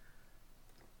suddenly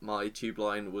my tube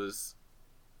line was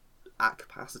at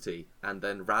capacity, and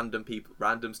then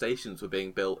random stations were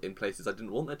being built in places I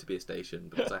didn't want there to be a station,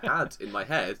 because I had in my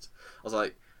head, I was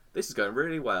like, this is going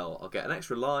really well. I'll get an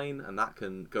extra line, and that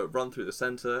can run through the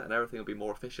centre, and everything will be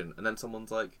more efficient. And then someone's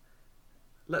like,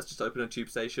 let's just open a tube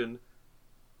station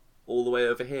all the way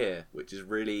over here, which is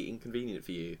really inconvenient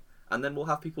for you, and then we'll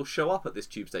have people show up at this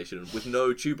tube station with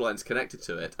no tube lines connected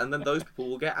to it, and then those people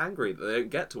will get angry that they don't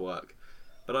get to work.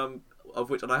 But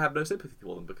I have no sympathy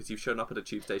for them, because you've shown up at a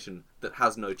tube station that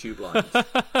has no tube lines,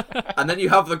 and then you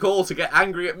have the gall to get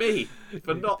angry at me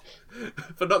for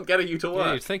not getting you to work.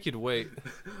 Yeah, you'd think you'd wait.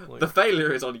 The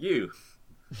failure is on you.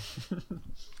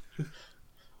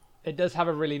 It does have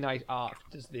a really nice arc,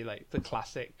 just the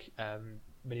classic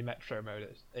mini metro mode.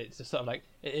 It's just sort of like,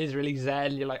 it is really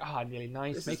zen. You're like, really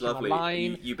nice. This making is lovely. A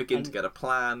line. You begin to get a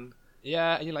plan.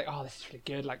 Yeah, and you're like, this is really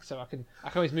good. Like, so I can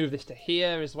always move this to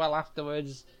here as well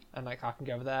afterwards, and like I can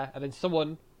go over there. And then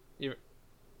someone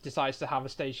decides to have a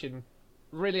station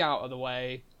really out of the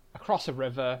way across a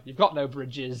river. You've got no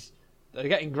bridges. They're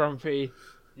getting grumpy.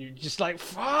 You're just like,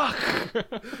 fuck!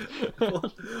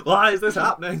 Why is this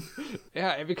happening?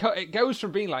 Yeah, it goes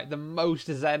from being like the most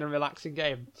zen and relaxing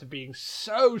game to being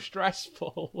so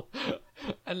stressful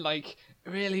and like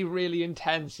really, really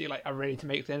intense. You're like, I really need to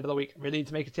make it to the end of the week. I really need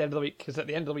to make it to the end of the week, because at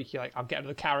the end of the week, you're like, I'll get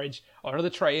another carriage or another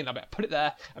train. I better put it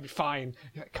there. I'll be fine.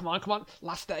 You're like, come on,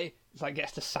 last day. It's like,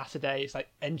 gets to Saturday. It's like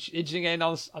edging in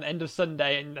on end of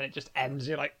Sunday, and then it just ends.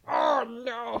 You're like, oh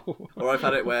no! Or I've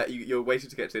had it where you're waiting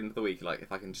to get to the end of the week. Like,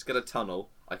 if I can just get a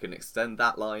tunnel, I can extend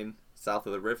that line south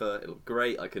of the river. It'll be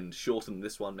great. I can shorten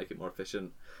this one, make it more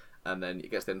efficient. And then it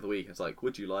gets to the end of the week, and it's like,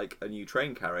 would you like a new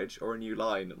train carriage or a new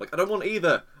line? I'm like, I don't want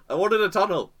either. I wanted a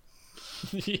tunnel.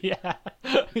 Yeah.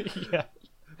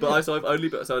 But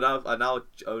I now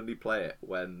only play it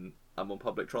when I'm on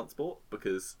public transport,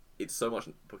 because it's so much,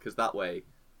 because that way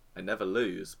I never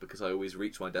lose, because I always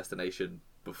reach my destination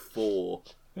before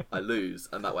I lose,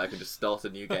 and that way I can just start a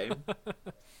new game.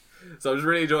 So I was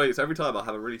really enjoying it. So every time I'll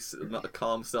have a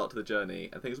calm start to the journey,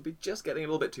 and things will be just getting a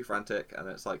little bit too frantic, and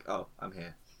then it's like, oh, I'm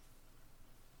here.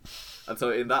 And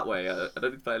so in that way, I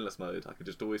don't need to play endless mode. I can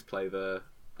just always play the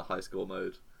high score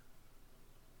mode.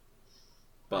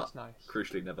 But nice.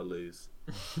 Crucially never lose.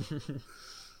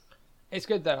 It's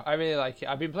good though. I really like it.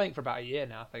 I've been playing for about a year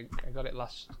now. I think I got it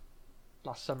last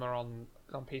summer on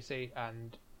PC,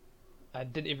 and I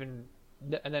didn't even.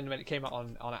 And then when it came out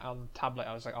on tablet,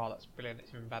 I was like, oh, that's brilliant. It's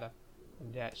even better.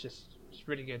 And yeah, it's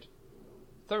really good.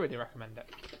 Thoroughly recommend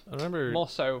it. I remember more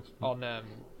so on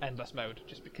endless mode,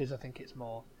 just because I think it's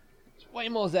way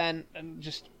more zen and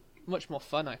just much more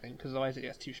fun. I think because otherwise it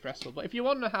gets too stressful. But if you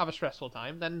want to have a stressful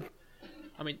time, then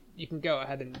I mean, you can go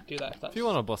ahead and do that. If you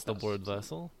want to bust a board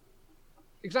vessel.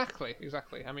 Exactly.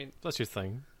 I mean, that's your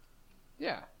thing.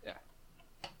 Yeah.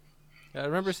 I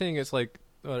remember seeing it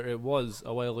was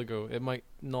a while ago. It might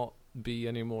not be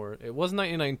anymore. It was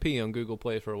 99p on Google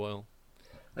Play for a while.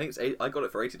 I think I got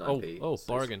it for 89p. Oh,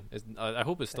 bargain! I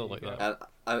hope it's still like that.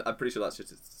 And I'm pretty sure that's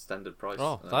just its standard price.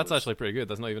 Oh, that's actually pretty good.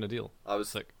 That's not even a deal. I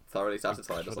was thoroughly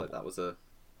satisfied. I was like, that was a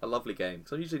lovely game.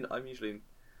 So I'm usually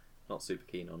not super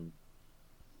keen on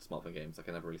smartphone games. I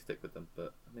can never really stick with them,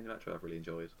 but I mean, actually, I've really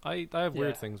enjoyed. I have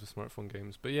weird things with smartphone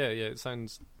games, but yeah, it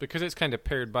sounds because it's kind of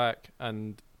pared back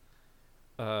and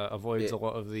avoids a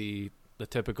lot of the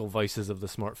typical vices of the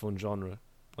smartphone genre.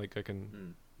 Like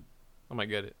I might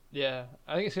get it. Yeah,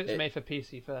 I think it's made for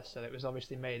PC first, so it was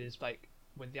obviously made as like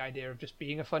with the idea of just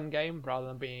being a fun game rather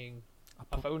than being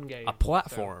a phone game, a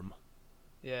platform.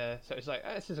 So it's like,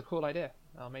 this is a cool idea.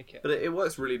 I'll make it. But it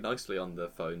works really nicely on the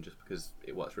phone, just because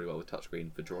it works really well with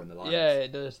touchscreen for drawing the lines. Yeah,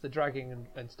 it does. The dragging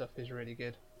and stuff is really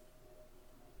good.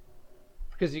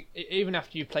 Because even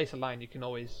after you place a line, you can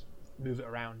always move it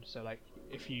around. So like,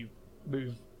 if you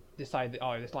decide that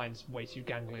this line's way too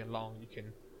gangly and long, you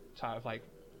can sort of like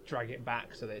drag it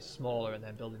back so that it's smaller and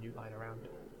then build a new line around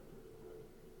it,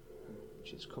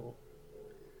 which is cool.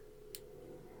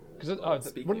 Because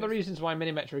one of the reasons why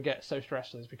Mini Metro gets so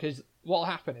stressful is because what'll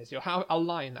happen is you'll have a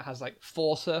line that has like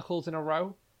 4 circles in a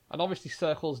row, and obviously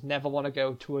circles never want to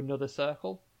go to another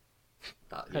circle.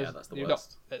 That's the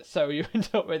worst. So you end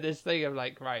up with this thing of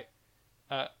like, right,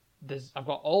 I've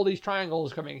got all these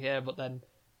triangles coming here, but then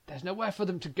there's nowhere for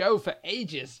them to go for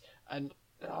ages, and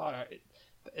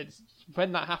it's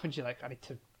when that happens, you're like, I need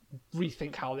to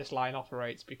rethink how this line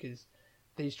operates, because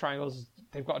these triangles,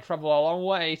 they've got to travel a long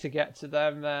way to get to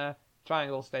them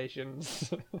triangle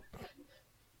stations.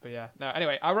 But yeah, no.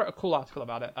 Anyway, I wrote a cool article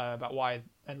about it, about why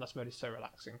endless mode is so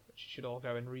relaxing, which you should all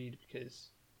go and read because.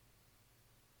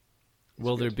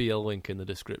 Will there be a link in the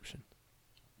description?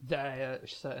 There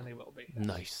certainly will be.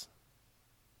 Yes.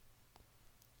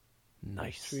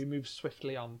 Nice. Should we move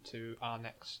swiftly on to our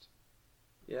next?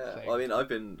 Yeah, thing? well, I mean,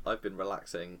 I've been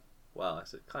relaxing. Well,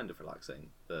 it's kind of relaxing.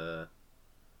 The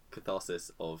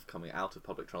catharsis of coming out of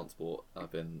public transport.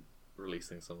 I've been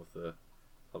releasing some of the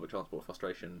public transport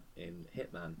frustration in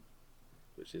Hitman,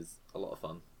 which is a lot of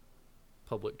fun.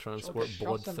 Public transport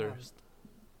bloodthirst.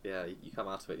 Yeah, you come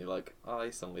out of it and you're like, I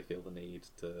suddenly feel the need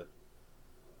to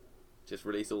just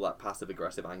release all that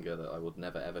passive-aggressive anger that I would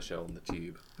never ever show on the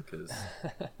tube, because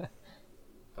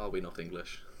are we not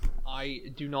English? I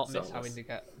do not miss having to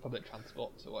get public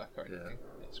transport to work or anything.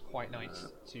 Yeah. It's quite nice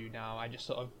to now. I just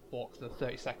sort of walk the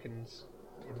 30 seconds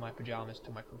in my pyjamas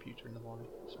to my computer in the morning.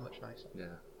 It's much nicer. Yeah,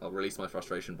 I'll release my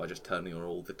frustration by just turning on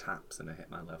all the taps in a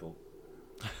Hitman level.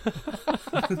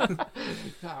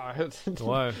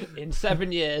 Wow. In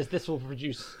 7 years, this will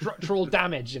produce structural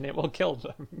damage and it will kill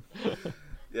them.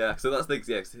 Yeah, so that's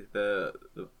the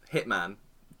Hitman.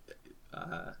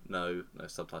 No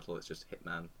subtitle. It's just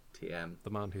Hitman TM. The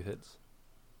man who hits.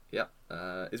 Yeah,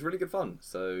 it's really good fun.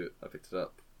 So I picked it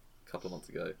up a couple of months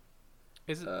ago.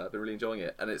 Is it? Been really enjoying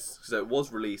it, and it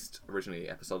was released originally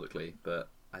episodically, but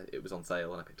it was on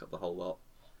sale, and I picked up the whole lot,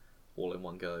 all in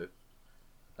one go.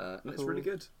 And it's really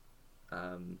good.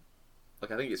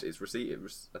 Like I think it's received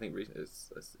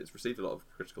a lot of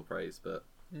critical praise, but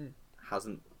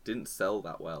didn't sell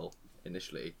that well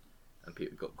initially, and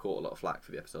people got caught a lot of flack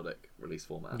for the episodic release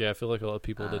format. Yeah, I feel like a lot of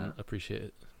people didn't appreciate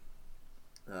it.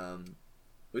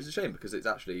 Which is a shame because it's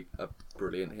actually a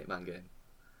brilliant Hitman game.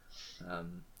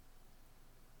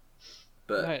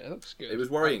 But right, it looks good. It was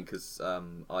worrying because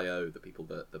IO,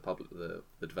 the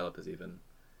developers even,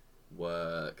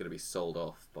 were going to be sold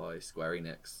off by Square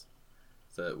Enix,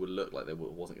 so it would look like there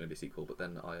wasn't going to be a sequel. But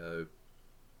then IO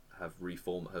have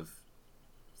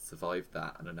survived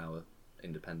that and are now an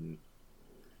independent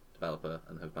developer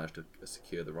and have managed to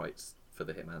secure the rights for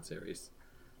the Hitman series.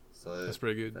 So that's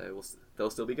pretty good. They'll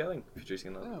still be going,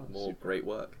 producing more great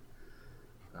work.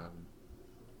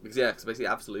 because basically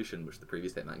Absolution, which is the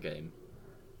previous Hitman game,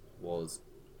 was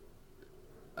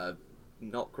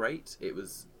not great. It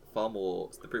was far more.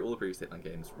 All the previous Hitman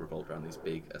games revolved around these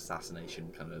big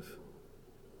assassination kind of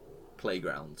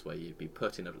playgrounds where you'd be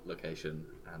put in a location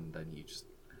and then you just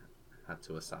had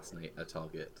to assassinate a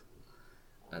target.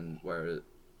 And where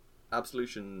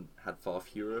Absolution had far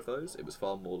fewer of those, it was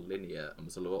far more linear and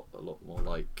was a lot more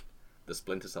like the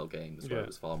Splinter Cell games, where it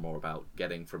was far more about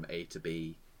getting from A to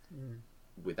B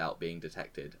without being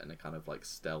detected, and a kind of like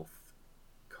stealth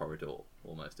corridor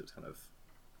almost. It was kind of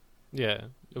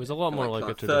it was a lot more like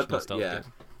a traditional stealth game.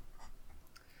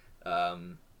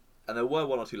 And there were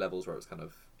one or two levels where it was kind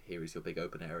of, here is your big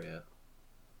open area,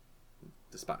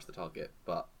 dispatch the target,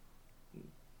 but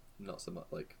not so much.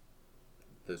 Like,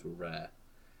 those were rare.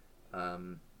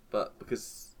 But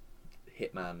because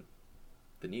Hitman,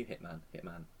 the new Hitman,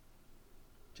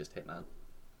 just Hitman.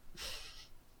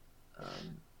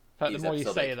 But the more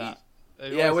you say that,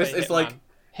 it's like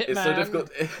Hitman, it's so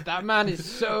difficult. That man is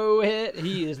so hit.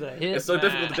 He is the Hitman. It's so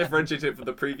difficult to differentiate it from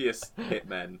the previous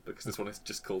Hitmen, because this one is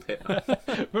just called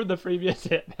Hitman. From the previous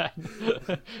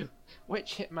Hitman.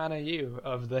 Which Hitman are you?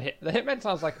 Of the Hitman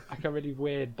sounds like a really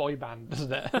weird boy band,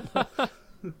 doesn't it?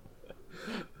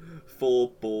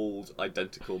 4 bald,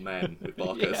 identical men with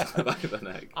markers on the back of their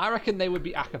neck. I reckon they would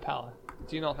be a cappella.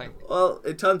 Do you not think? Well,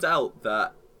 it turns out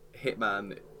that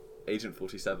Hitman Agent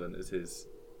 47, as his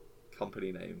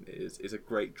company name is a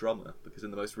great drummer, because in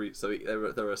the most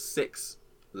there are 6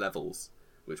 levels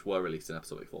which were released in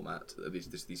episodic format.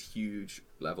 These huge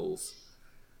levels,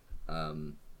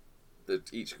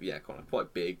 that each kind of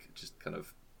quite big, just kind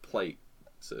of plate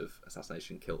sort of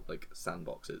assassination kill like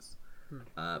sandboxes.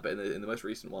 But in the most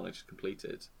recent one I just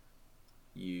completed,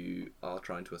 you are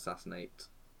trying to assassinate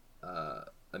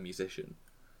a musician,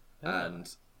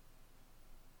 and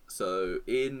so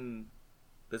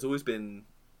there's always been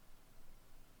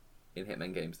in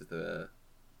Hitman games the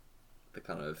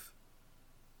kind of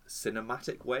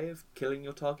cinematic way of killing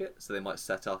your target. So they might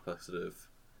set up a sort of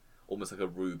almost like a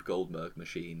Rube Goldberg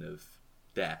machine of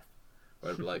death,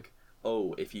 where it'd be like,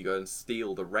 oh, if you go and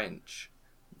steal the wrench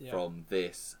from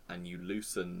this and you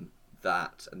loosen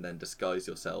that and then disguise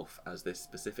yourself as this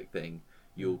specific thing,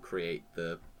 you'll create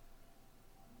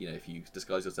if you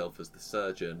disguise yourself as the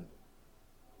surgeon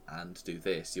and do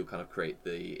this, you'll kind of create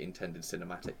the intended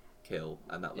cinematic kill.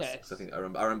 And that was, I think I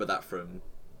remember that from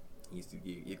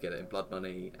you get it in Blood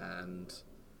Money, and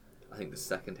I think the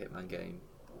second Hitman game.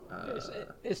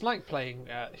 It's like playing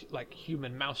like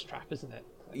human mousetrap, isn't it?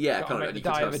 Yeah, kind of. And you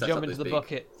can kind of set jump up into those the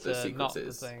bucket, not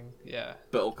sequences. the thing. Yeah.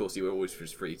 But of course, you were always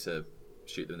just free to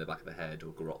shoot them in the back of the head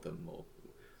or garrot them, or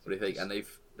what do you think? And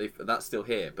they've that's still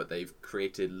here, but they've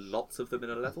created lots of them in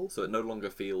a level, so it no longer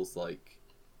feels like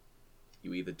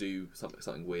you either do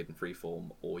something weird in freeform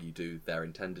or you do their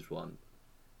intended one.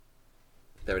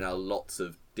 There are now lots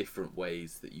of different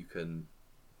ways that you can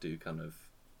do kind of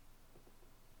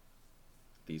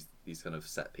these kind of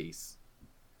set piece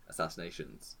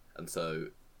assassinations, and so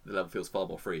the level feels far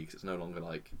more free because it's no longer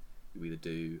like you either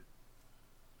do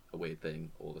a weird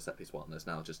thing or the set piece one. There's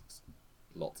now just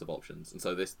lots of options, and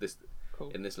so this cool.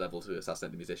 In this level to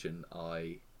assassinate the musician,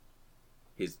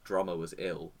 his drummer was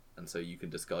ill, and so you can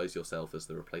disguise yourself as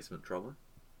the replacement drummer.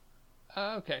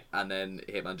 Okay. And then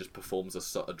Hitman just performs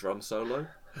a drum solo,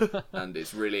 and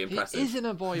it's really impressive. He is in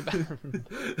a boy band.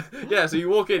 Yeah, so you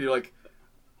walk in, you're like,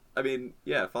 I mean,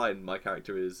 yeah, fine, my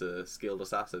character is a skilled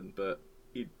assassin, but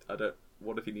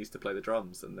what if he needs to play the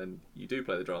drums? And then you do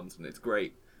play the drums, and it's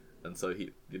great. And so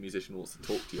the musician wants to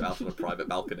talk to you out on a private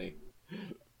balcony.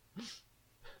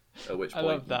 At which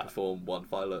point you perform one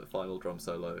final drum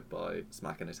solo by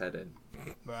smacking his head in.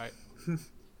 Right.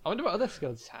 I wonder what other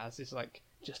skills he has. It's like,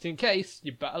 just in case,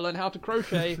 you better learn how to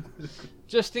crochet.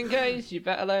 Just in case, you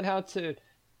better learn how to,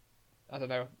 I don't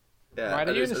know, ride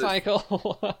a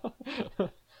unicycle.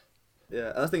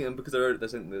 Yeah, and I think because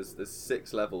there's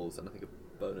 6 levels, and I think a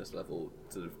bonus level.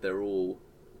 Sort of, they're all,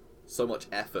 so much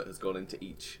effort has gone into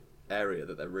each area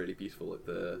that they're really beautiful.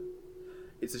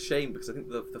 It's a shame because I think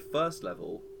the first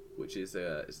level, which is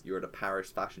you're at a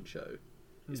Paris fashion show,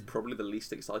 is probably the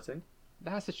least exciting.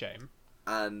 That's a shame.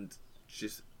 And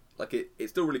just like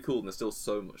it's still really cool, and there's still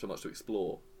so much to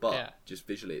explore. But just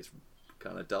visually, it's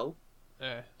kind of dull.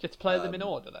 Just play them in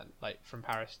order then, like from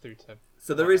Paris through to.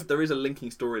 So there is a linking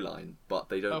storyline, but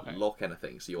they don't lock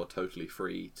anything, so you're totally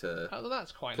free to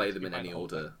play them in any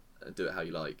order and do it how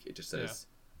you like. It just says,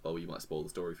 "Oh, you might spoil the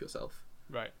story for yourself."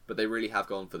 Right. But they really have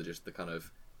gone for the kind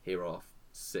of here are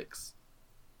 6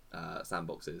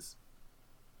 sandboxes.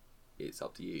 It's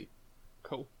up to you.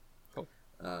 Cool.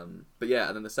 But yeah,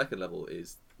 and then the second level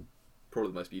is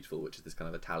probably the most beautiful, which is this kind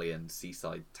of Italian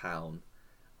seaside town,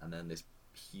 and then this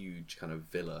huge kind of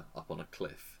villa up on a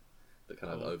cliff that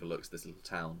kind of overlooks this little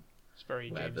town. It's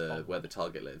very where the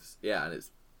target lives. Yeah, and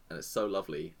it's so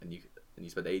lovely, and you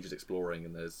spend ages exploring,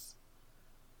 and there's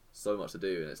so much to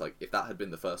do, and it's like, if that had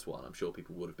been the first one, I'm sure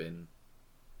people would have been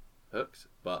hooked,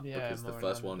 but because the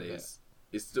first one is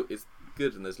still, it's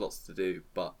good and there's lots to do,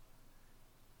 but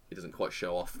it doesn't quite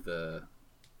show off the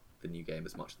new game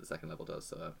as much as the second level does.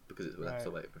 So because it's so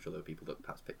late, I'm sure there were people that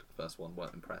perhaps picked up the first one,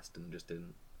 weren't impressed, and just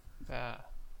didn't. Yeah.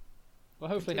 Well,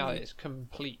 hopefully now that it's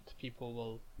complete, people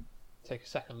will take a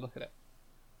second look at it.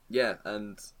 Yeah,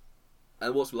 and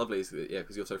what's lovely is that,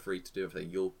 because you're so free to do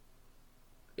everything,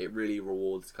 it really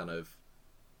rewards kind of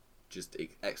just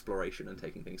exploration and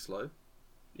taking things slow.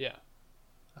 Yeah.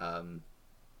 And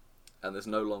there's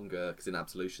no longer, because in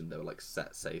Absolution there were like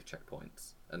set save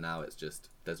checkpoints, and now it's just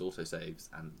there's auto saves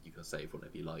and you can save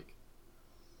whenever you like.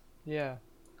 Yeah.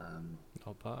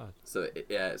 Not bad. So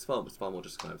it's fun. It's far more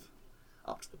just kind of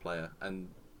up to the player. And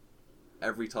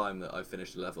every time that I've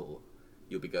finished a level,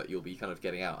 you'll be kind of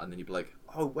getting out, and then you'll be like,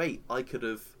 oh wait, I could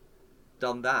have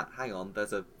done that. Hang on,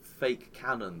 there's a fake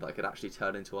cannon that I could actually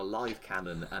turn into a live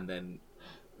cannon, and then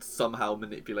somehow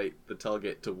manipulate the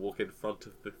target to walk in front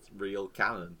of the real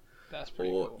cannon. That's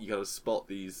pretty cool. You gotta spot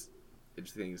these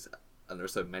interesting things, and there are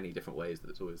so many different ways that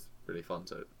it's always really fun.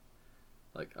 So,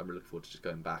 like, I'm really looking forward to just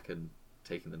going back and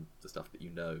taking the stuff that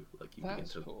you know. Like, you begin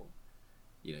to, cool.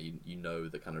 You know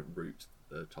the kind of route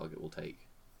the target will take.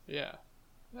 Yeah.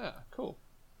 Yeah. Cool.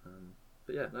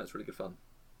 But yeah, no, it's really good fun.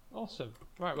 Awesome.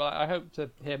 Right. Well, I hope to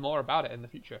hear more about it in the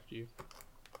future after you.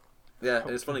 Yeah,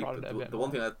 and it's funny. The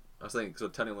one thing I was saying,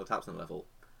 sort of turning on the taps on the level,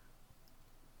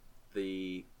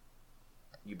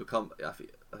 you become. I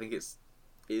think it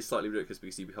is slightly ridiculous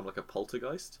because you become like a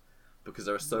poltergeist, because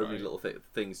there are so many little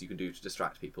things you can do to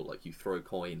distract people, like you throw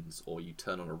coins or you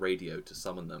turn on a radio to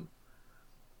summon them.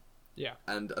 Yeah.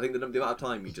 And I think the amount of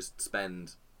time you just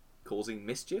spend causing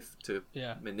mischief to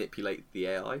manipulate the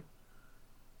AI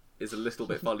is a little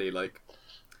bit funny. Like,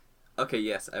 okay,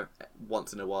 yes,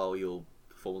 once in a while you'll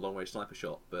perform a long-range sniper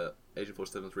shot, but Agent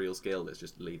 47's real skill is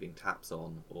just leaving taps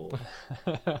on or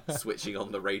switching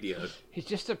on the radio. He's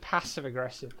just a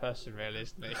passive-aggressive person, really,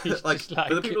 isn't he? He's like, just like...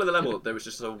 For the people at the level, there was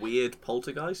just a weird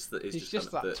poltergeist that is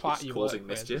just that twat you causing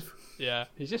mischief. Yeah,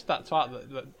 he's just that twat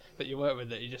that you work with,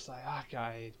 that you're just like,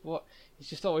 guy, what? He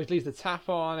just always leaves the tap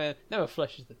on and never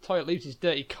flushes the toilet, leaves his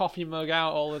dirty coffee mug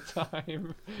out all the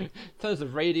time, turns the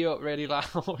radio up really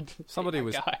loud. Somebody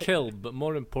was killed, but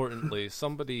more importantly,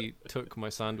 somebody took my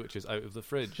sandwiches out of the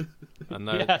fridge, and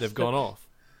now they've gone off.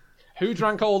 Who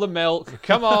drank all the milk?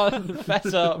 Come on,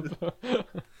 fess up.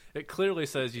 It clearly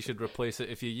says you should replace it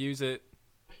if you use it.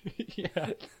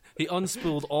 Yeah. He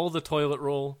unspooled all the toilet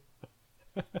roll.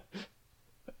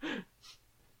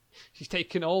 She's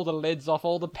taken all the lids off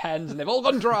all the pens and they've all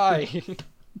gone dry.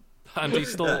 And he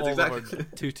stole all of our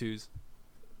tutus.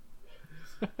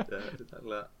 Yeah,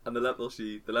 exactly that. And the levels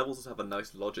also have a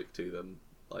nice logic to them,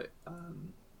 like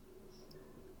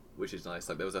which is nice.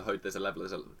 Like there's a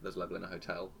level in a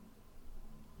hotel,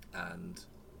 and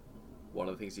one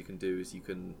of the things you can do is you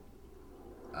can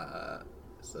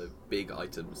so big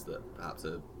items that perhaps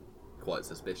are quite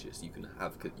suspicious, you can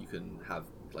have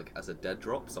like as a dead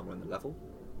drop somewhere in the level.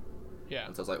 Yeah.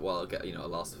 And so I was like, well,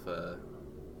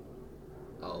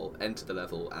 I'll enter the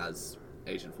level as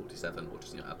Agent 47, which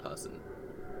is a person.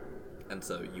 And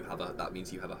so that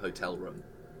means you have a hotel room,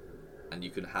 and you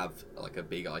can have like a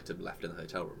big item left in the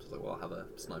hotel room. So I was like, well, I'll have a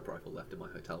sniper rifle left in my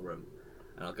hotel room,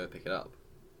 and I'll go pick it up.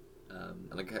 And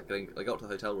I got to the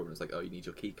hotel room, and it's like, oh, you need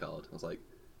your key card. I was like,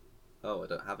 oh, I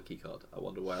don't have a key card. I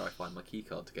wonder where I find my key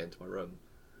card to get into my room.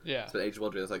 Yeah. So ages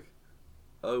wondering, I was like,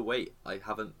 oh wait, I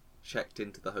haven't checked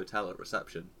into the hotel at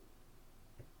reception,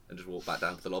 and just walked back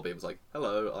down to the lobby and was like,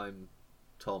 hello, I'm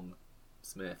Tom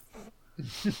Smith.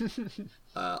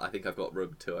 I think I've got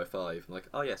room 205. I'm like,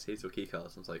 oh yes, here's your key card.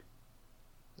 And I was like,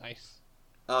 nice.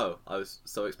 Oh, I was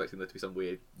so expecting there to be some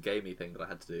weird gamey thing that I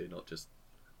had to do, not just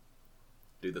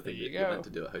do the thing that you're meant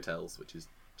to do at hotels, which is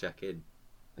check in.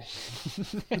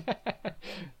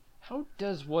 How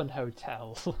does one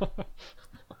hotel?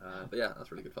 But yeah,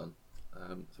 that's really good fun.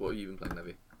 So what have you been playing,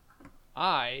 Nevi?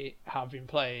 I have been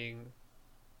playing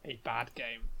a bad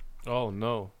game. Oh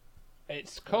no.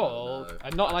 It's called,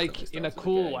 and not like in a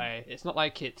cool way. It's not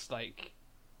like it's like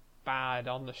bad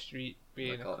on the street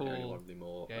being a cool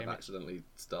anymore. game. I've accidentally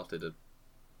started a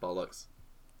bollocks.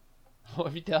 What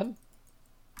have you done?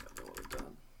 I don't know what I've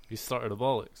done. You started a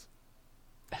bollocks.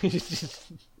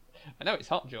 I know it's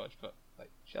hot, George, but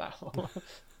like, chill out.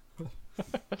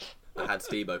 I had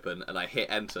Steam open and I hit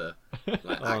enter and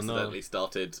I accidentally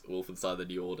started Wolfenstein: The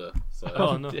New Order. So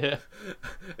Oh no! Dear.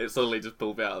 it suddenly just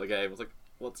pulled me out of the game. I was like,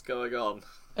 "What's going on?"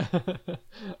 Right,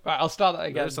 I'll start that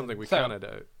again. There's something we can edit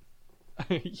out.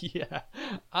 Yeah,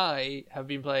 I have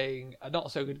been playing a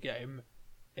not so good game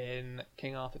in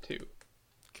King Arthur 2.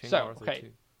 King Arthur 2.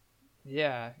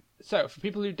 Yeah. So for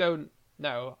people who don't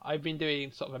know, I've been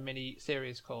doing sort of a mini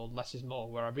series called Less Is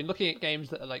More, where I've been looking at games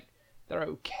that are like they're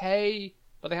okay,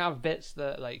 but they have bits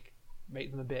that like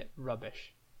make them a bit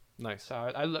rubbish. Nice. So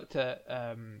I looked at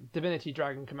Divinity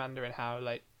Dragon Commander and how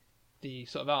like the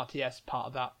sort of RTS part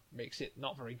of that makes it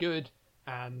not very good,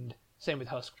 and same with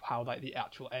Husk, how like the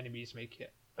actual enemies make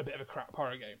it a bit of a crap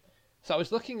horror game. So I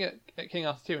was looking at King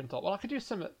Arthur 2 and thought, well, I could do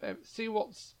some, see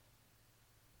what's...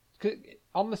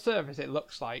 On the surface, it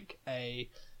looks like a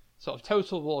sort of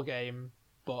Total War game,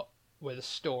 but with a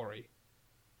story.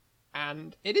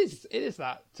 And it is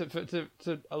that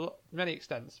to many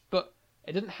extents, but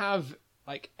it doesn't have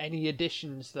like any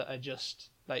additions that are just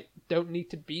like don't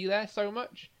need to be there so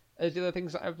much as the other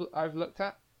things that I've looked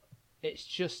at. It's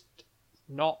just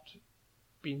not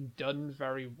been done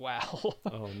very well.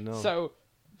 Oh no! So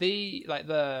the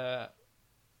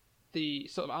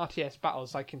sort of RTS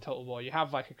battles, like in Total War, you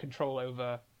have like a control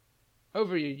over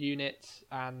your units,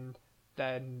 and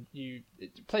then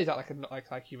it plays out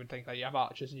like you would think. Like you have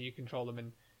archers and you control them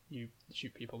and you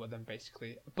shoot people with them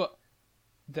basically. But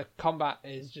the combat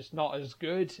is just not as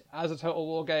good as a Total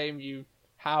War game. You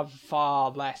have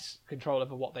far less control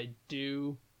over what they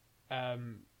do.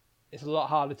 It's a lot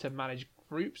harder to manage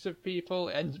groups of people.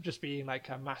 It ends up just being like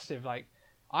a massive like,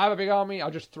 I have a big army,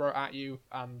 I'll just throw it at you,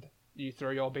 and you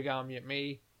throw your big army at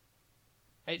me.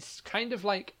 It's kind of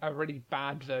like a really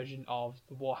bad version of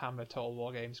the Warhammer Total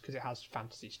War games because it has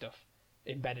fantasy stuff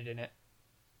embedded in it,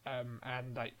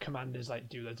 and like commanders like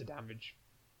do loads of damage.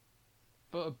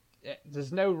 But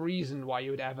there's no reason why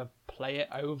you would ever play it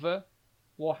over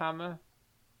Warhammer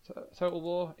Total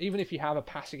War, even if you have a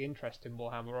passing interest in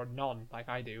Warhammer or none, like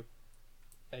I do.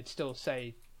 I'd still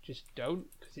say just don't,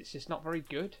 because it's just not very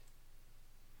good.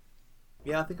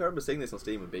 Yeah, I think I remember seeing this on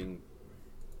Steam and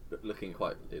looking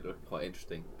quite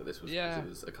interesting. But this was because it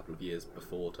was a couple of years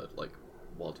before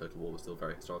while Total War was still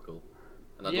very historical.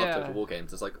 And I love Total War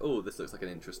games. It's like, oh, this looks like an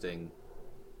interesting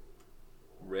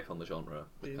riff on the genre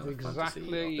with kind of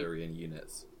fantasy Arthurian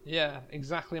units. Yeah,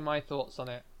 exactly my thoughts on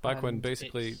it. Back when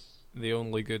basically the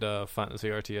only good fantasy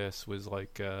RTS was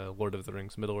like Lord of the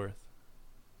Rings Middle-earth.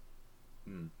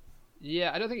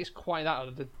 Yeah, I don't think it's quite that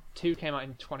old. The 2 came out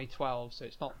in 2012, so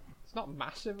it's not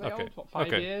massively old. What,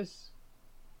 5 years?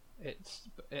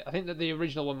 I think that the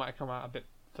original one might have come out a bit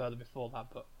further before that,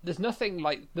 but there's nothing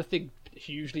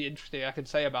hugely interesting I can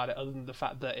say about it other than the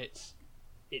fact that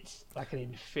it's like an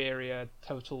inferior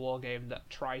Total War game that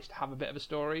tries to have a bit of a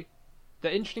story.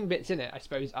 The interesting bits in it, I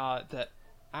suppose, are that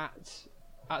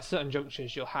at certain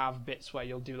junctures you'll have bits where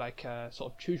you'll do like a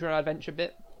sort of choose your own adventure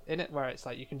bit in it, where it's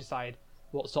like you can decide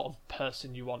what sort of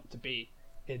person you want to be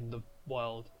in the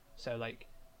world. So like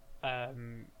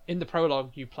in the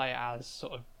prologue you play as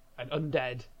sort of an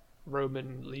undead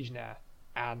Roman legionnaire,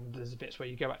 and there's bits where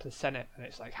you go back to the Senate and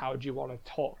it's like, how do you want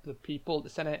to talk to the people at the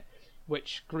Senate,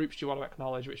 which groups do you want to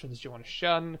acknowledge, which ones do you want to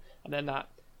shun, and then that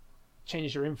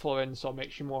changes your influence or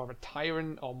makes you more of a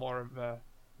tyrant or more of a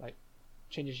like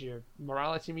changes your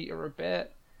morality meter a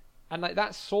bit, and like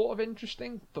that's sort of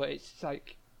interesting, but it's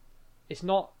like it's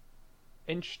not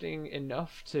interesting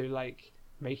enough to like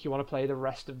make you want to play the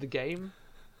rest of the game.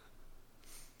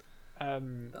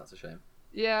 That's a shame.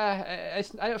 Yeah,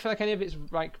 I don't feel like any of it's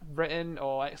like written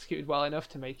or executed well enough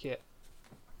to make it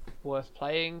worth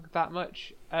playing that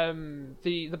much.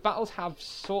 The battles have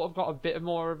sort of got a bit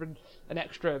more of an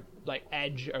extra like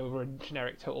edge over a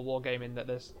generic Total War game, in that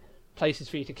there's places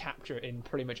for you to capture in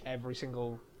pretty much every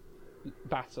single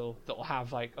battle that will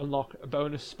have like unlock a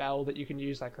bonus spell that you can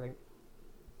use. Like I think,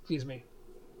 excuse me,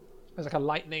 there's like a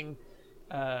lightning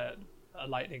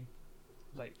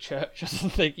like church or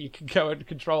something you can go and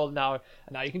control now,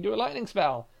 and now you can do a lightning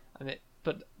spell,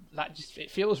 but that just,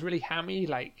 it feels really hammy,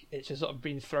 like it's just sort of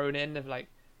been thrown in of like,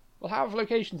 we'll have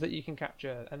locations that you can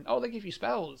capture, and they give you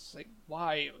spells. Like,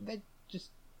 why? They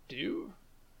just do.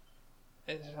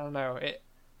 I don't know.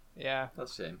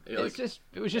 That's a shame. It was just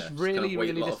really,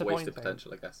 really disappointing. Wasted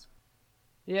potential, I guess.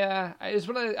 Yeah, it was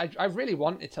one of I really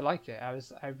wanted to like it.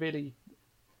 I really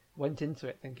went into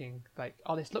it thinking like,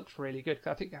 oh, this looks really good, because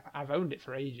I think I've owned it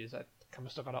for ages. I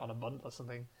must have got it on a month or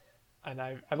something, and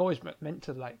I've always meant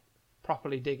to like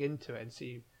properly dig into it and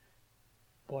see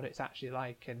what it's actually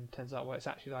like, and turns out what it's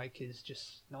actually like is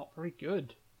just not very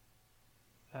good.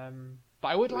 But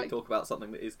I would like to talk about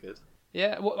something that is good.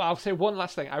 Yeah, well, I'll say one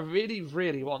last thing. I really,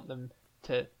 really want them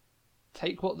to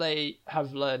take what they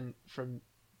have learned from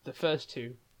the first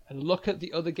two and look at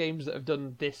the other games that have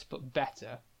done this but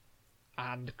better,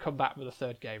 and come back with a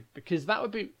third game, because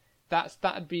that'd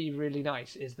be really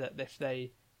nice. Is that if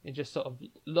they just sort of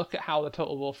look at how the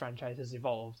Total War franchise has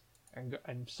evolved and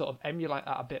sort of emulate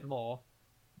that a bit more,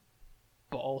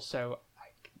 but also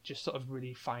like, just sort of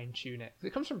really fine tune it.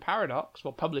 It comes from Paradox,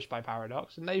 well, published by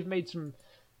Paradox, and they've made some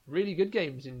really good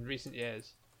games in recent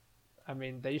years. I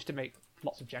mean, they used to make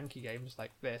lots of janky games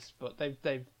like this, but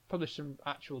they've published some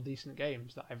actual decent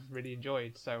games that I've really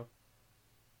enjoyed. So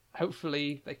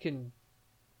hopefully they can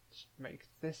make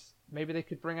this. Maybe they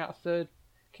could bring out a third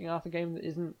King Arthur game that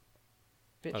isn't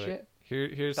bit shit.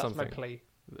 Here's That's something. my plea.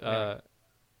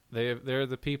 They're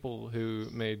the people who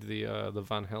made the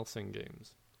Van Helsing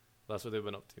games. That's what they've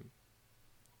been up to.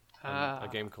 A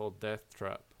game called Death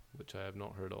Trap, which I have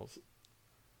not heard of.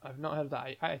 I've not heard of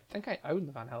that. I think I own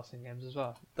the Van Helsing games as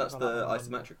well. That's the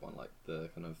isometric one, like the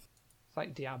kind of... It's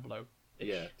like Diablo.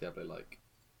 Yeah, Diablo-like.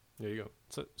 There you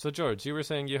go. So George, you were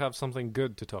saying you have something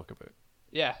good to talk about.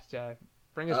 Yeah.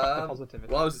 Bring us back to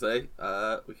positivity. Well, I was going to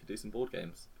say, we could do some board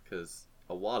games, because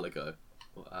a while ago,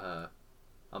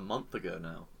 a month ago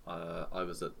now, I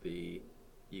was at the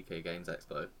UK Games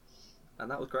Expo, and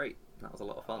that was great. That was a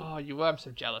lot of fun. Oh, you were. I'm so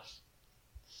jealous.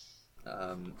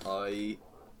 I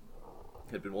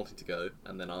had been wanting to go,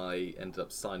 and then I ended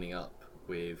up signing up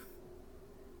with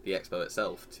the expo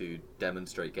itself to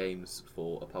demonstrate games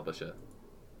for a publisher.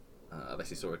 I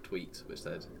basically saw a tweet which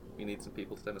said, "We need some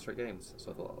people to demonstrate games."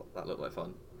 So I thought that looked like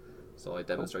fun. So I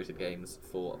demonstrated games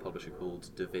for a publisher called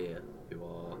De Veer, who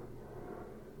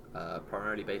are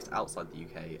primarily based outside the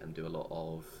UK and do a lot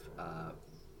of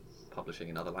publishing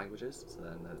in other languages. So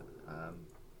then,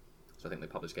 so I think they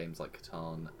publish games like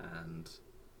Catan and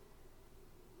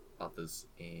others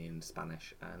in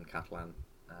Spanish and Catalan,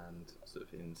 and sort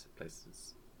of in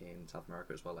places in South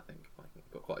America as well. I think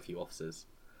got quite a few offices,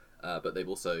 but they've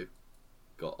also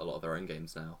got a lot of their own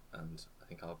games now, and I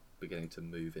think are beginning to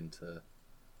move into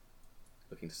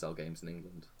looking to sell games in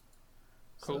England.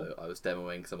 Cool. So I was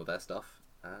demoing some of their stuff,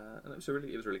 and it was a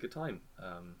really good time.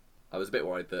 I was a bit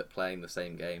worried that playing the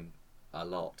same game a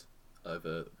lot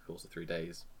over the course of 3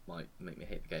 days might make me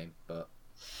hate the game, but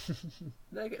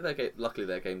luckily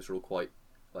their games are all quite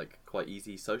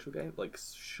easy social games, like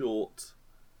short,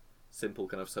 simple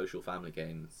kind of social family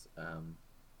games.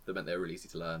 That meant they were really easy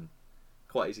to learn,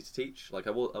 quite easy to teach. Like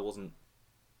I wasn't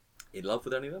in love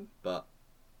with any of them, but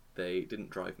they didn't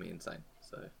drive me insane.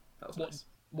 So that was nice.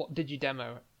 What did you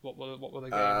demo? What were the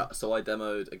games? So I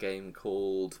demoed a game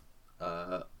called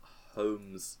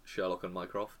Holmes, Sherlock and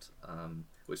Mycroft,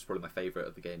 which is probably my favourite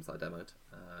of the games that I demoed.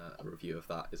 A review of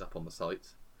that is up on the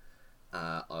site.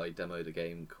 I demoed a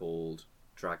game called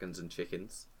Dragons and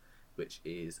Chickens, which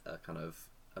is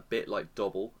a bit like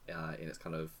Dobble in its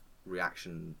kind of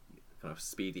reaction, kind of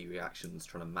speedy reactions,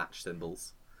 trying to match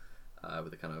symbols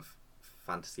with a kind of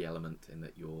fantasy element in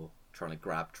that you're trying to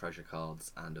grab treasure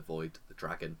cards and avoid the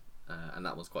dragon, and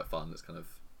that one's quite fun. It's kind of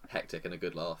hectic and a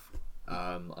good laugh.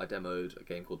 I demoed a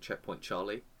game called Checkpoint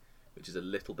Charlie, which is a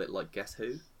little bit like Guess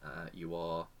Who. You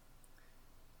are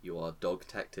dog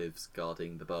detectives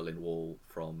guarding the Berlin Wall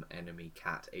from enemy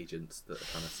cat agents that are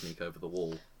trying to sneak over the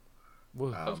wall.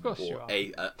 Of course you are.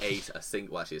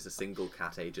 Actually, it's a single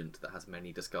cat agent that has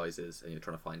many disguises, and you're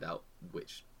trying to find out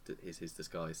which is his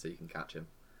disguise so you can catch him.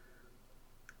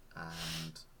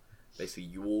 And basically,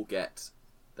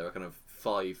 there are kind of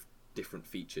 5 different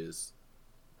features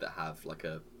that have like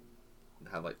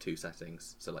two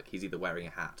settings. So like he's either wearing a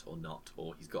hat or not,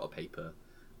 or he's got a paper,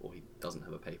 or he doesn't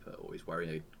have a paper, or he's wearing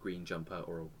a green jumper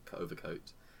or a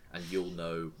overcoat, and you'll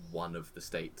know one of the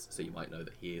states, so you might know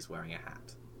that he is wearing a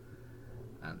hat.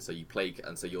 And so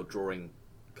you're drawing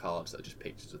cards that are just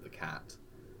pictures of the cat,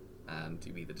 and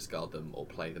you either discard them or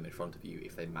play them in front of you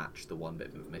if they match the one bit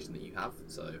of information that you have.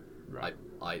 So right.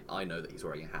 I know that he's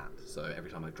wearing a hat, so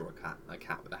every time I draw a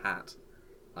cat with a hat,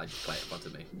 I just play it in front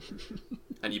of me.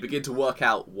 And you begin to work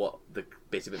out what the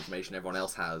bit of information everyone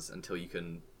else has until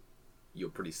you're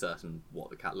pretty certain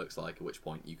what the cat looks like, at which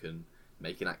point you can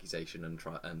make an accusation and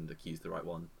try and accuse the right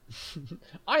one.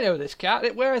 I know this cat.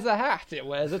 It wears a hat. It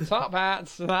wears a top hat.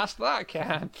 So that's that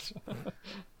cat.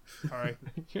 Sorry.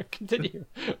 Continue.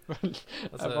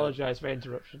 I apologise for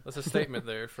interruption. That's a statement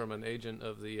there from an agent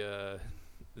of the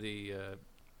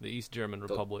East German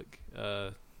Republic,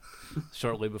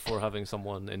 shortly before having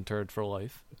someone interred for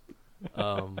life,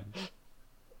 having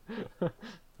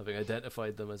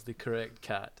identified them as the correct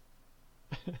cat.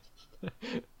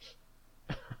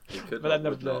 We could not,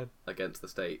 would not, against the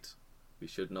state. We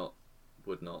should not,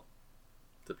 would not.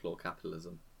 Deplore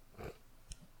Capitalism.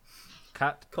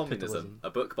 Cat Communism, a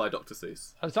book by Dr.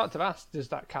 Seuss. I was about to ask, does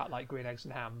that cat like green eggs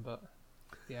and ham? But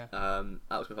yeah. That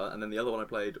was quite fun. And then the other one I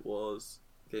played was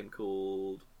a game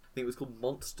called, I think it was called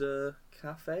Monster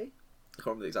Cafe. I can't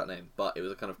remember the exact name, but it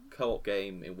was a kind of co-op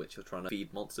game in which you're trying to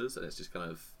feed monsters, and it's just kind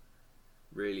of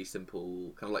really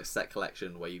simple, kind of like set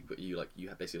collection where you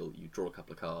have basically you draw a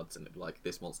couple of cards and it'd be like,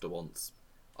 this monster wants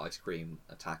ice cream,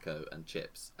 a taco, and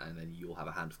chips, and then you'll have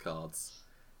a hand of cards.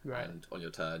 Right. And on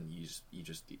your turn, you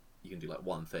can do like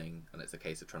one thing, and it's a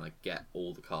case of trying to get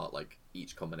all the card, like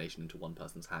each combination, into one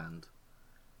person's hand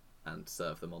and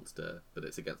serve the monster, but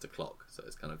it's against a clock, so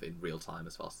it's kind of in real time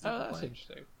as fast as you can That's play.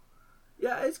 interesting.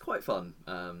 Yeah, it's quite fun.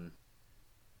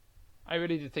 I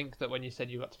really did think that when you said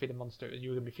you got to feed a monster, you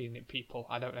were going to be feeding it people.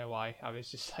 I don't know why. I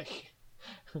was just like...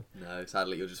 No,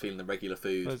 sadly, you're just feeding them regular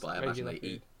food, That's but I imagine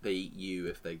regular they eat you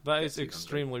if they. That get is too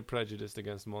extremely prejudiced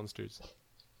against monsters.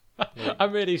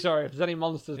 I'm really sorry if there's any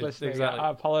monsters It's listening. exactly. I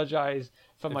apologise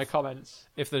for my comments.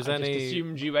 If there's I any, just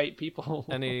assumed you ate people.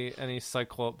 any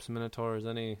cyclops, minotaurs,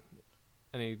 any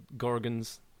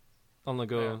gorgons on the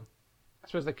go. Yeah. I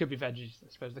suppose there could be veggies.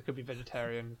 I suppose there could be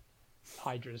vegetarian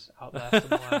hydras out there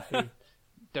somewhere who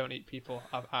don't eat people.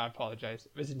 I apologise.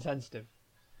 It was insensitive.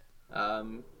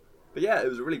 But yeah, it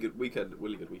was a really good weekend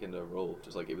overall.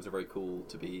 Just like, it was very cool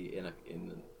to be in.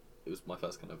 It was my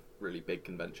first kind of really big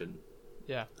convention.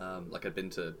 Yeah. Like, I'd been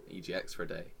to EGX for a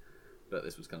day, but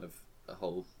this was kind of a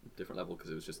whole different level because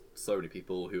it was just so many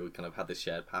people who kind of had this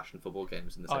shared passion for board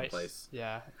games in the same place.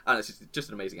 Yeah. And it's just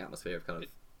an amazing atmosphere of kind of.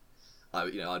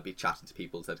 I'd be chatting to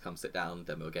people, said come sit down,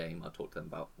 demo a game. I'd talk to them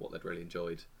about what they'd really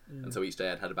enjoyed, and so each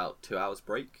day I'd had about 2 hours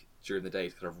break during the day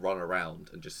to kind of run around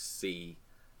and just see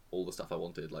all the stuff I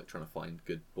wanted, like trying to find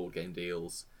good board game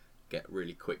deals, get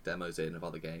really quick demos in of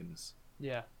other games.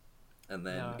 Yeah. And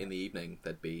then in the evening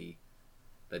they'd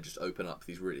just open up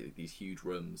these huge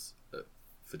rooms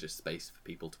for just space for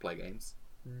people to play games.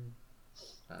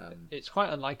 It's quite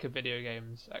unlike a video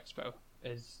games expo.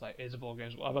 Is a board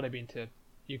games. Well, I've only been to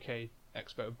UK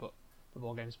expo, but for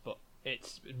board games, but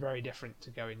it's very different to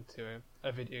going to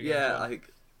a video game. Yeah, one. I think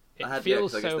it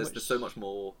feels I guess so there's so much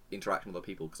more interaction with other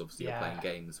people because obviously you're playing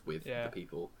games with the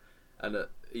people. And at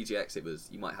EGX,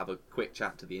 you might have a quick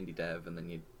chat to the indie dev, and then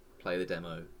you play the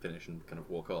demo, finish, and kind of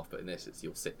walk off. But in this,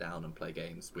 you'll sit down and play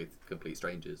games with complete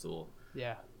strangers, or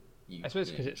I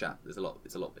suppose because chat. It's a lot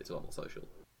more social.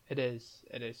 It is.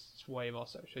 It's way more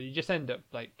social. You just end up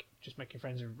like just making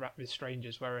friends with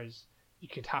strangers, whereas you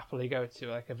could happily go to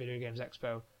like a video games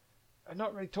expo and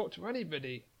not really talk to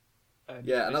anybody. And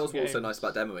that was what was so nice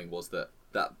about demoing, was that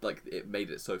like it made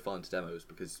it so fun to demos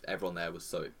because everyone there was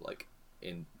so like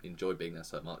enjoyed being there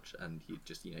so much, and you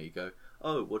just you go,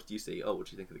 oh, what did you see? Oh, what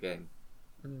did you think of the game?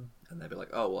 And they'd be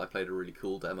like, oh, well, I played a really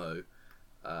cool demo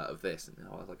of this, and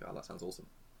I was like, oh, that sounds awesome.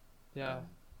 Yeah.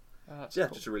 Cool.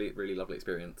 Just a really, really lovely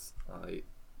experience. I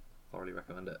thoroughly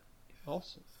recommend it.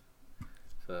 Awesome.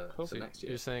 For next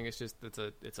year. You're saying it's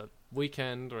a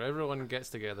weekend where everyone gets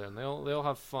together and they all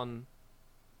have fun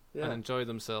and enjoy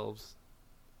themselves,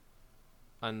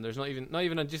 and there's not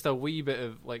even just a wee bit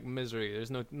of like misery.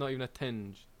 There's not even a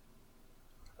tinge.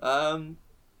 Well,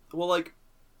 like,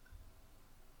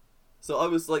 so I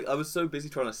was so busy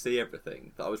trying to see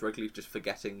everything that I was regularly just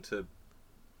forgetting to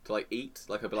like eat.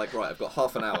 Like, I'd be like, right, I've got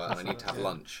half an hour and I need to have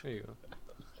lunch. There you go.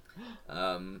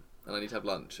 And I need to have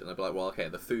lunch, and I'd be like, well, okay,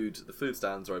 the food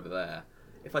stands are over there.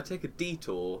 If I take a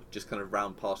detour, just kind of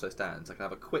round past those stands, I can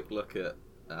have a quick look at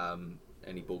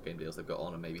any board game deals they've got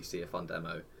on, and maybe see a fun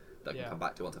demo that I can come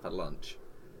back to once I've had lunch.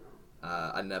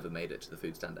 I never made it to the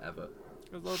food stand ever.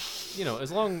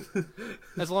 As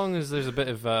long as there's a bit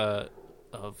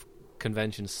of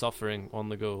convention suffering on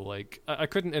the go, like I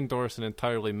couldn't endorse an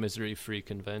entirely misery-free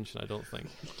convention. I don't think.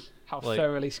 How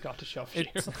thoroughly Scottish of you.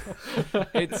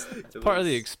 It's part of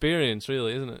the experience,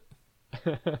 really, isn't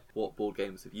it? What board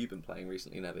games have you been playing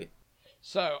recently, Nevi?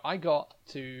 So I got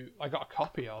a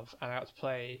copy of, and I got to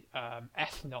play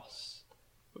Ethnos,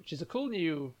 which is a cool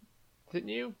new. Is it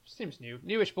new? Seems new.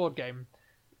 Newish board game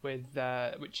with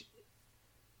which.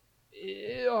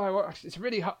 It's a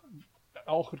really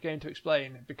awkward game to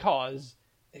explain because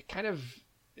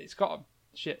it's got a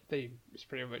shit theme. It's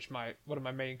pretty much one of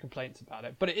my main complaints about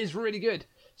it, but it is really good.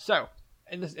 So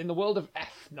in the world of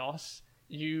Ethnos,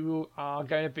 you are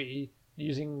going to be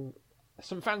using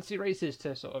some fancy races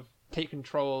to sort of take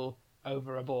control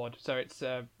over a board. So it's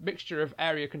a mixture of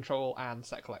area control and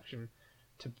set collection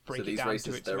to break it down to its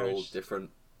races, they're all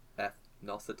different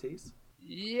ethnicities?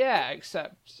 Yeah,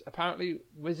 except apparently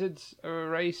wizards are a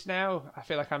race now. I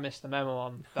feel like I missed the memo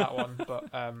on that one, but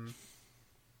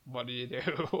what do you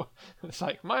do? It's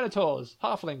like Minotaurs,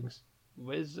 Halflings,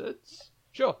 wizards.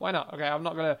 Sure, why not? Okay, I'm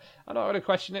not gonna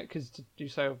question it because to do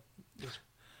so is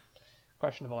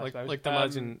questionable. I suppose. Like to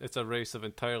imagine it's a race of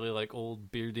entirely like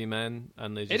old beardy men,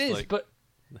 and they just it is, like... but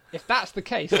if that's the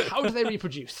case, how do they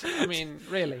reproduce? I mean,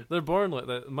 really? They're born like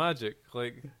that. Magic,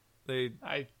 like they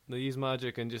use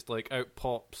magic and just like out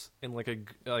pops in like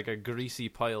a greasy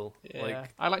pile. Yeah,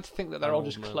 like, I like to think that they're all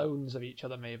just clones of each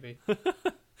other. Maybe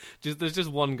there's just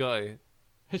one guy.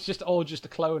 It's just all just a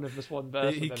clone of this one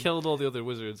person. He killed all the other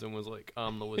wizards and was like,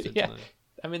 I'm the wizard yeah. now.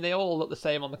 I mean, they all look the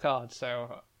same on the card,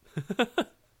 so...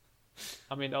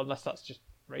 I mean, unless that's just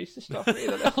racist stuff, really,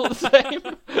 that they're all the same.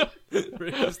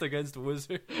 Racist against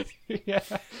wizards. Yeah.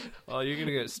 Oh, you're going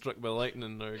to get struck by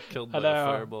lightning or killed by a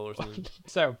fireball or something.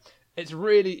 So, it's a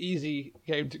really easy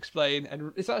game to explain,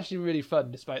 and it's actually really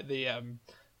fun, despite the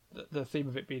theme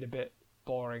of it being a bit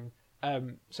boring.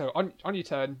 So, on your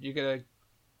turn, you're going to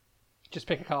just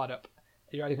pick a card up.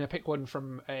 You're either going to pick one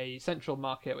from a central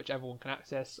market, which everyone can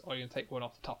access, or you're going to take one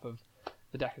off the top of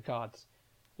the deck of cards.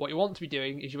 What you want to be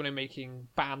doing is you want to be making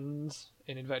bands,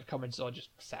 in inverted commas, or just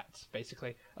sets,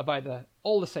 basically, of either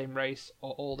all the same race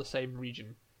or all the same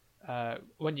region.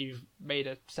 When you've made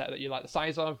a set that you like the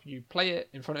size of, you play it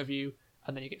in front of you,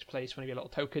 and then you get to place one of your little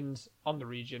tokens on the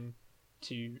region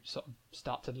to sort of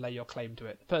start to lay your claim to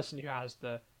it. The person who has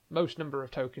the most number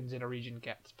of tokens in a region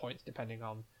gets points depending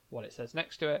on what it says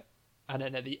next to it. And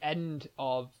then at the end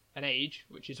of an age,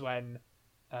 which is when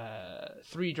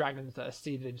 3 dragons that are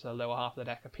seeded into the lower half of the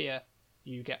deck appear,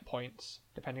 you get points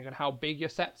depending on how big your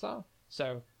sets are.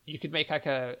 So you could make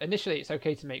initially it's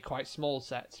okay to make quite small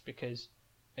sets because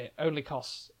it only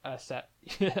costs a set.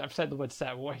 I've said the word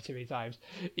set way too many times.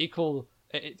 It costs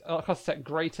a set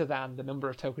greater than the number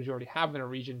of tokens you already have in a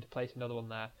region to place another one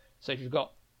there. So if you've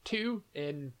got 2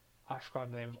 in, I've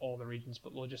forgotten the name of all the regions,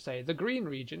 but we'll just say the green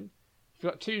region. If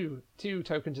you've got two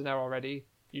tokens in there already,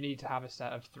 you need to have a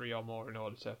set of 3 or more in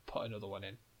order to put another one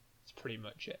in. That's pretty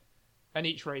much it. And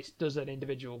each race does an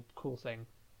individual cool thing.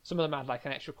 Some of them add like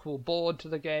an extra cool board to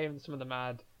the game. Some of them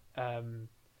add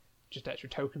just extra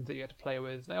tokens that you get to play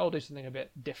with. They all do something a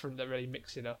bit different that really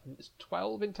mix it up. And it's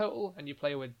 12 in total, and you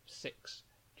play with 6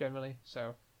 generally.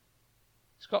 So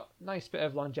it's got a nice bit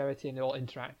of longevity, and they all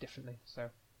interact differently. So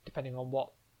depending on what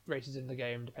races in the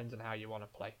game, depends on how you want to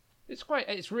play.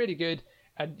 It's really good,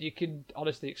 and you can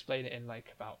honestly explain it in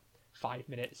like about 5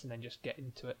 minutes and then just get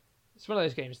into it. It's one of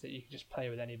those games that you can just play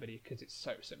with anybody because it's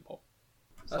so simple.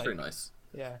 That's very nice.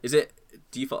 Yeah.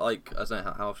 Do you feel like, I don't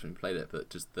know how often you played it, but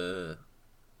just because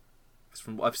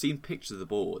from I've seen pictures of the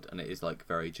board and it is like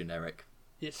very generic.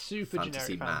 It's super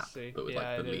fantasy generic fantasy map, but with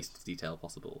like the least detail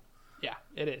possible. Yeah,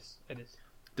 it is.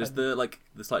 Does the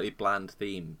slightly bland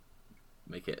theme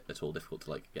make it at all difficult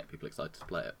to like get people excited to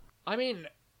play it? I mean,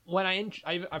 when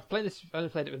I've played this, only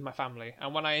played it with my family,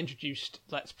 and when I introduced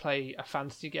let's play a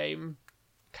fantasy game,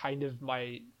 kind of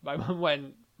my mum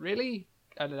went, really?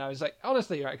 And then I was like,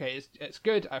 honestly, okay, it's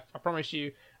good. I promise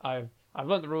you, I've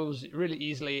learned the rules really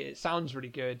easily. It sounds really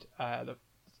good.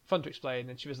 Fun to explain.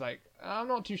 And she was like, I'm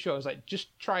not too sure. I was like,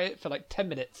 just try it for like 10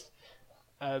 minutes.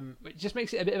 It just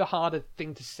makes it a bit of a harder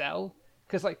thing to sell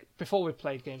because like before we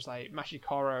played games like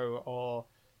Mashikoro or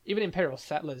even Imperial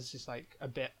Settlers is like a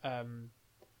bit.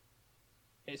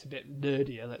 It's a bit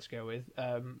nerdier, let's go with.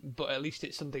 But at least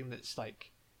it's something that's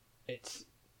like, it's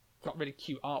got really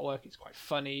cute artwork. It's quite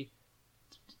funny.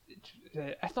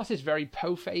 Ethnos is very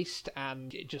po-faced,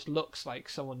 and it just looks like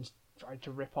someone's tried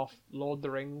to rip off Lord of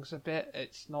the Rings a bit.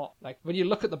 It's not like when you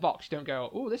look at the box, you don't go,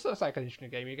 "Oh, this looks like an interesting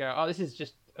game." You go, "Oh, this is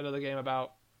just another game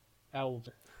about elves."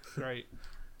 Great.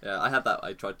 Yeah, I had that.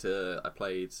 I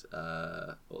played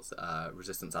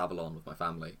Resistance Avalon with my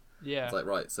family. Yeah. It's like,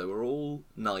 right, so we're all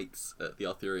knights at the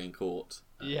Arthurian court.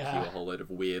 Yeah. Cue a whole load of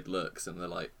weird looks, and they're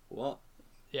like, what?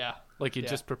 Yeah. Like you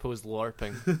just proposed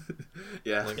LARPing.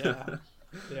 Yeah. Yeah.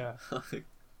 Yeah.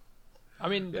 I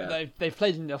mean, they've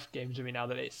played enough games with me now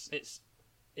that it's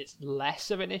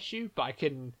less of an issue, but I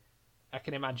can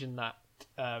imagine that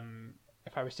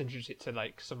if I was to introduce it to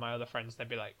like some of my other friends, they'd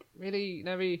be like, really,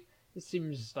 Nevi? This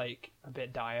seems like a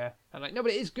bit dire. I'm like, no,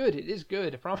 but it is good. It is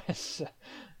good. I promise.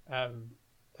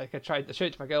 Like I showed it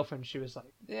to my girlfriend. She was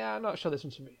like, "Yeah, I'm not sure this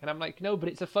one's for me." And I'm like, "No, but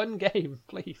it's a fun game.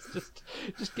 Please,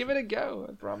 just give it a go.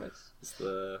 I promise." It's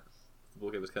the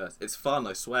board game is cursed. It's fun.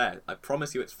 I swear. I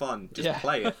promise you, it's fun. Just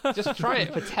play it. Just try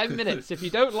it for 10 minutes. If you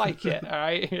don't like it, all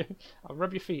right, I'll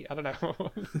rub your feet. I don't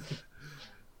know.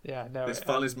 Yeah, no. This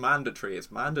fun is mandatory. It's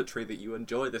mandatory that you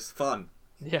enjoy this fun.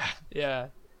 Yeah, yeah.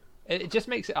 It just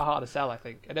makes it a harder sell. I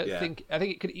think. I think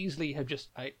it could easily have just.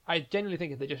 I genuinely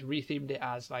think if they just rethemed it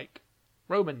as like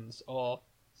Romans or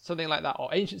something like that, or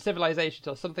ancient civilizations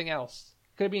or something else,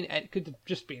 it could have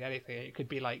just been anything. It could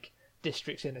be like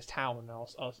districts in a town or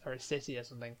a city or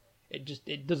something.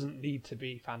 It doesn't need to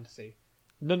be fantasy.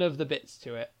 None of the bits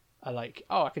to it are like,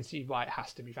 oh, I can see why it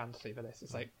has to be fantasy for this.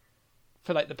 It's like,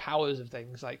 for like the powers of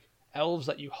things, like elves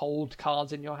let you hold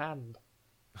cards in your hand.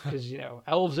 Because,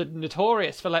 elves are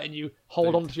notorious for letting you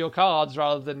hold onto your cards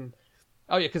rather than...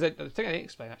 Oh yeah, because the thing I didn't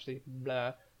explain actually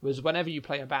was whenever you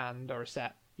play a band or a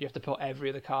set, you have to put every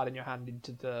other card in your hand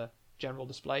into the general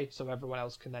display so everyone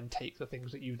else can then take the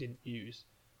things that you didn't use.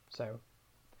 So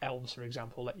elves, for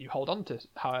example, let you hold on to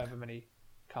however many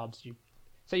cards you...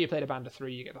 Say you played a band of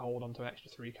 3, you get to hold on to an extra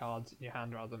 3 cards in your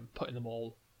hand rather than putting them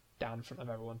all down in front of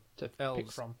everyone to pick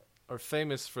from. Are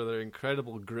famous for their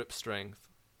incredible grip strength.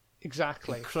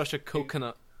 Exactly. They crush a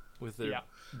coconut with their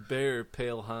bare,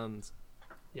 pale hands.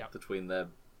 Yeah. Between their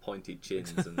pointy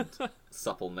chins and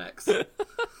supple necks.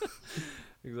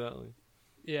 Exactly.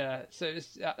 Yeah, so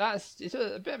it's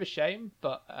a bit of a shame,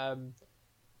 but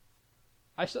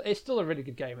it's still a really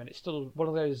good game, and it's still one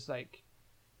of those, like,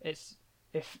 it's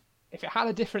if it had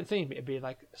a different theme, it'd be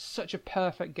like such a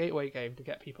perfect gateway game to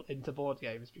get people into board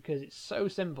games because it's so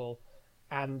simple,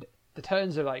 and the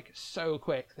turns are like so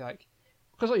quick. They're like,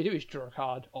 because all you do is draw a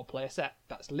card or play a set.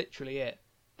 That's literally it.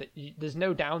 There's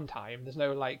no downtime. There's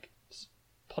no like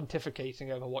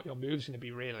pontificating over what your move's going to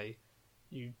be. Really,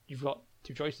 you've got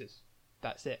 2 choices.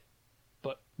 That's it.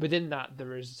 But within that,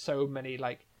 there is so many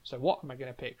like. So what am I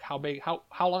going to pick? How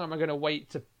long am I going to wait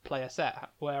to play a set?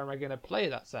 Where am I going to play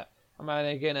that set? Am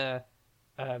I going to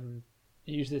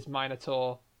use this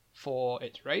Minotaur for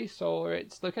its race or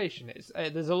its location?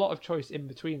 There's a lot of choice in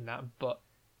between that, but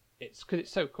because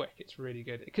it's so quick, it's really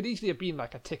good. It could easily have been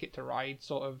like a Ticket to Ride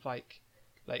sort of like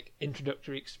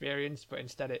introductory experience, but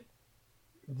instead it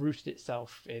rooted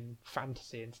itself in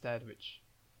fantasy instead, which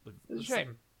is a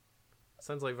shame.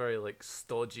 Sounds like very like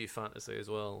stodgy fantasy as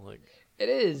well. Like it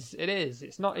is.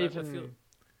 It's not even.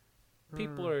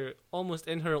 People are almost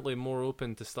inherently more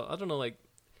open to stuff. I don't know, like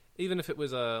even if it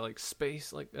was a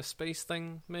space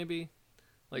thing, maybe.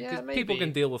 Like, cause people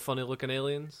can deal with funny looking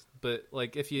aliens, but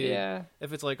like if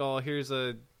it's like, oh, here's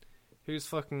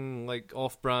fucking like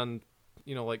off brand,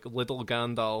 like little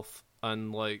Gandalf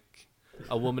and like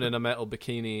a woman in a metal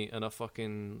bikini and a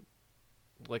fucking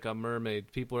like a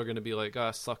mermaid, people are gonna be like,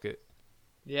 suck it.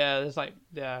 Yeah, there's like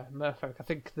merfolk. I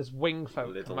think there's wing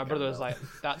folk. My brother was like,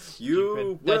 "That's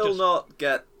you stupid. will not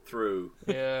get through."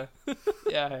 Yeah.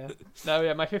 No,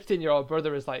 yeah. My 15-year-old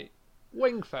brother is like,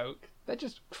 wing folk. They're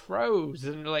just crows,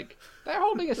 and like they're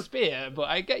holding a spear. But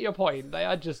I get your point. They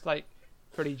are just like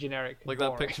pretty generic. Like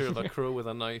boring. That picture of a crow with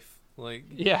a knife. Like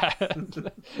yeah,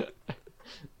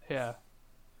 yeah.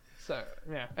 So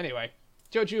yeah. Anyway,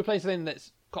 George, you play something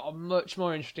that's got a much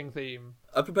more interesting theme.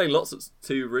 I've been playing lots of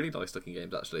 2 really nice looking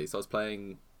games actually. So I was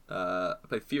playing, I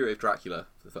played Fury of Dracula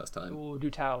for the first time. Oh, do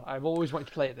tell! I've always wanted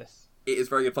to play this. It is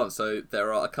very good fun. So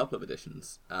there are a couple of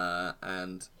editions,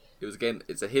 and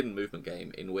it's a hidden movement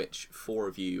game in which 4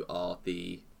 of you are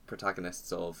the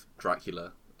protagonists of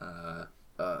Dracula.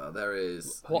 There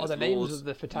is what are the names of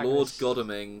the protagonists? Lord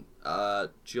Godalming,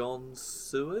 John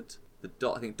Seward,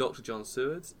 I think Dr. John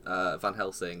Seward, Van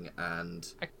Helsing,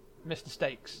 and Mr.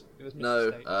 Stakes. It was Mr.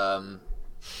 Stakes.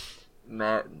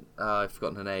 I've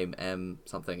forgotten her name. M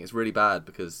something. It's really bad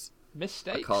because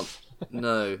Mistakes. I can't.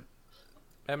 No.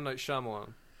 M. Night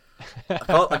Shyamalan.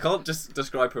 I can't just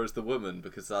describe her as the woman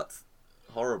because that's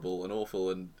horrible and awful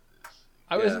and.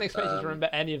 I wasn't expecting to remember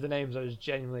any of the names. I was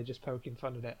genuinely just poking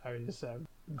fun at it. I was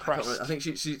impressed. I think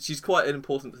she's quite an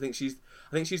important. I think she's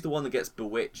the one that gets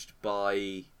bewitched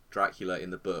by Dracula in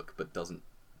the book, but doesn't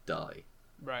die.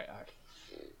 Right.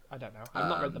 I don't know. I've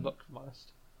not read the book, if I'm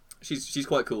honest. She's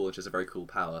quite cool. Which is a very cool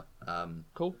power.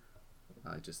 Cool.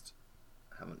 I just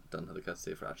haven't done her the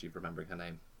courtesy for actually remembering her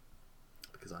name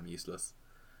because I'm useless.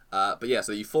 But yeah,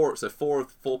 so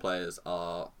four players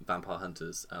are vampire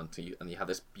hunters, and you have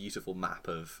this beautiful map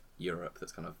of Europe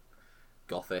that's kind of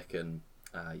gothic, and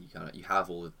you have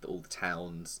all the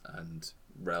towns and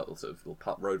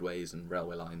roadways and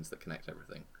railway lines that connect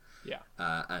everything. Yeah.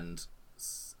 And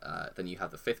then you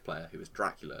have the 5th player who is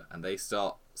Dracula, and they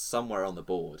start somewhere on the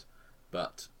board,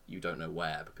 but you don't know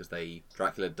where because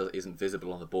Dracula isn't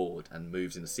visible on the board and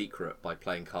moves in secret by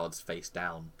playing cards face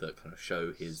down that kind of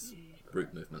show his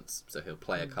route movements. So he'll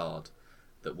play a card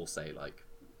that will say like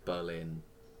Berlin,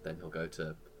 then he'll go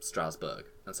to Strasbourg,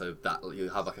 and so that you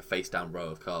have like a face down row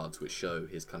of cards which show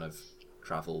his kind of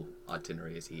travel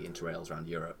itinerary as he interrails around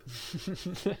Europe.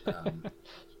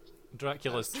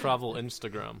 Dracula's travel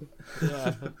Instagram.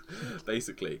 Yeah.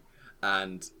 Basically.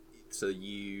 And so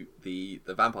the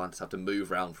vampire hunters have to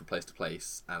move around from place to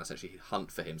place and essentially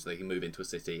hunt for him so they can move into a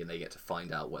city and they get to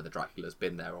find out whether Dracula's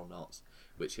been there or not,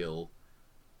 which he'll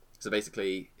So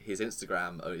basically, his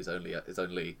Instagram is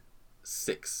only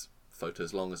 6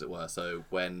 photos long, as it were. So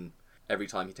every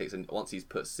time he takes once he's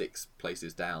put 6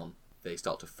 places down, they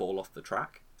start to fall off the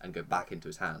track and go back into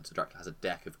his hand. So Dracula has a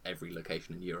deck of every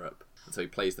location in Europe, and so he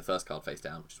plays the first card face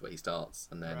down, which is where he starts,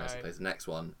 and then as he plays the next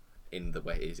one in the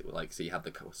way it is, so you have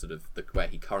the sort of where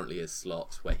he currently is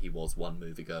slot, where he was 1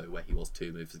 move ago, where he was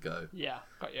 2 moves ago. Yeah,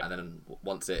 got you. And then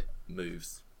once it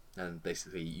moves, and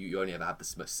basically you only ever have the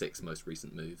 6 most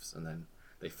recent moves, and then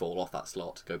they fall off that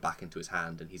slot, go back into his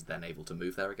hand, and he's then able to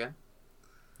move there again.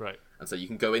 Right. And so you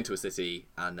can go into a city,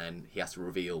 and then he has to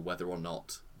reveal whether or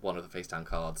not one of the face down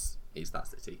cards is that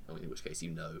city. I mean, in which case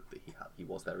you know that he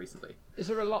was there recently. Is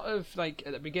there a lot of at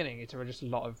the beginning? Is there just a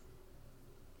lot of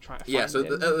trying to find Yeah, so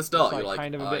him? at the start It's you're like,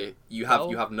 kind of a bit you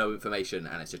have no information,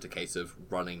 and it's just a case of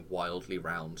running wildly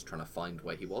round trying to find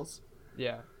where he was.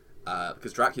 Yeah.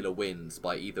 Because Dracula wins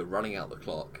by either running out the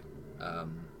clock,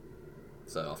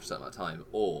 so after a certain amount of time,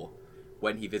 or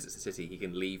when he visits the city, he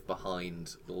can leave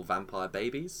behind little vampire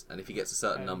babies, and if he gets a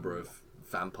certain number of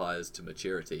vampires to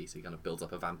maturity, so he kind of builds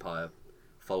up a vampire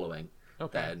following,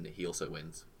 then he also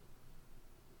wins.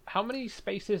 How many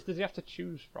spaces does he have to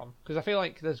choose from? Because I feel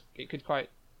like it could quite.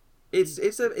 It's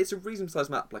a reasonable sized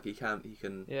map. Like he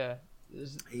can Yeah.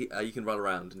 you can run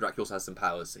around, and Dracula also has some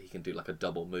powers, so he can do like a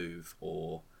double move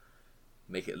or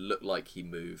make it look like he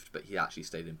moved, but he actually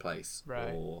stayed in place,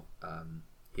 right. or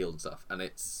healed and stuff. And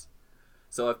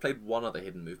so I've played one other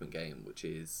hidden movement game, which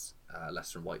is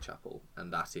Leicester and Whitechapel,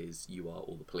 and that is you are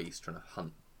all the police trying to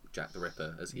hunt Jack the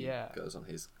Ripper as he goes on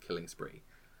his killing spree.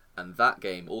 And that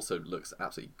game also looks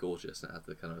absolutely gorgeous, and it has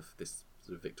the kind of this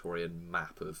sort of Victorian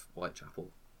map of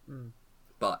Whitechapel.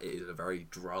 But it is a very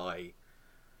dry,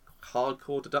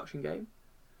 hardcore deduction game,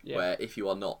 where if you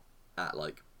are not at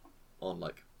on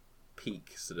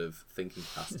peak sort of thinking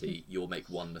capacity, you'll make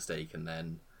one mistake and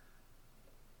then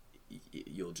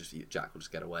Jack will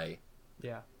just get away.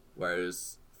 Yeah.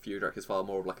 Whereas Fury of Dracula is far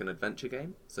more of like an adventure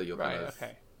game, so you're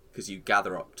because you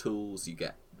gather up tools, you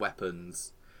get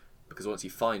weapons, because once you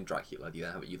find Dracula,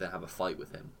 you then have a fight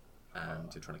with him,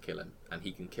 and you're trying to kill him, and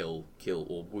he can kill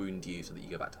or wound you so that you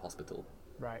go back to hospital.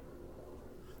 Right.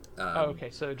 So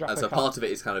Dracula. And so part of it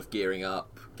is kind of gearing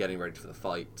up, getting ready for the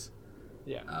fight.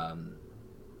 Yeah.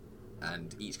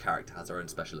 And each character has their own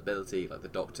special ability. Like the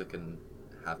Doctor can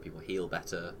have people heal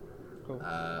better. Cool.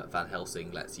 Van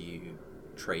Helsing lets you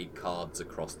trade cards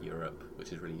across Europe,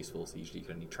 which is really useful. So usually you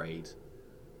can only trade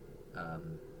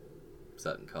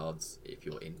certain cards if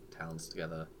you're in towns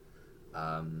together.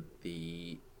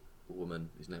 The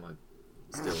woman whose name I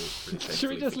still really Should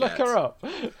we just forget. look her up?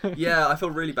 Yeah, I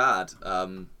feel really bad.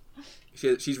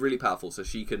 She's really powerful, so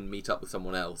she can meet up with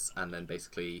someone else and then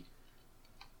basically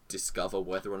discover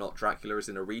whether or not Dracula is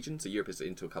in a region. So Europe is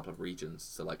into a couple of regions.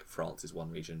 So like France is one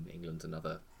region, England's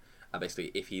another. And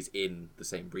basically, if he's in the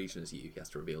same region as you, he has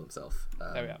to reveal himself.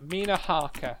 There we are. Mina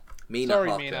Harker.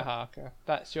 Mina Harker.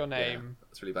 That's your name. Yeah,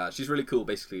 that's really bad. She's really cool.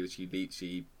 Basically,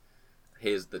 she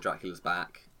hears that Dracula's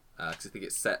back. Because I think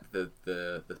it's set the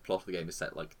plot of the game is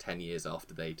set like 10 years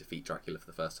after they defeat Dracula for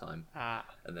the first time,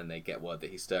 and then they get word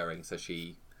that he's stirring. So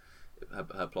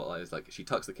her plot line is like she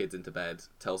tucks the kids into bed,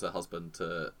 tells her husband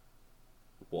to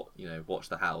watch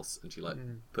the house, and she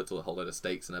puts a whole load of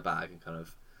steaks in her bag and kind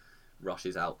of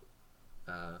rushes out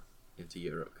into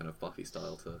Europe, kind of Buffy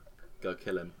style, to go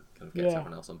kill him. Kind of gets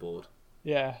everyone else on board.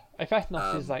 Yeah, if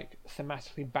Ethnos is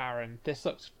thematically barren, this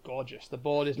looks gorgeous. The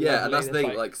board is lovely. And that's the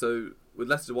thing. So with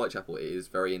Leicester Whitechapel, it is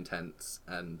very intense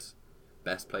and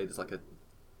best played as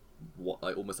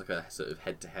almost like a sort of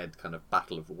head-to-head kind of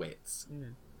battle of wits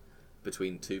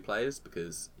between 2 players.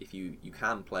 Because if you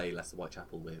can play Leicester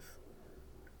Whitechapel with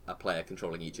a player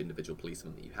controlling each individual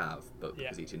policeman that you have, but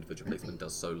because each individual policeman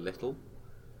does so little,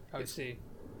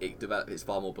 it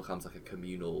far more becomes like a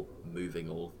communal moving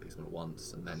all policemen at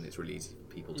once, and then it's really easy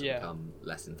for people to become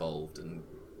less involved, and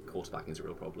quarterbacking is a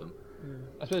real problem.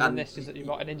 I suppose in this is that you've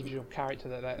got an individual character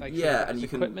that and you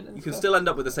can still end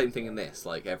up with the same thing in this.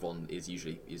 Like everyone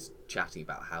is chatting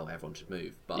about how everyone should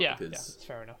move, but because that's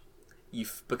fair enough.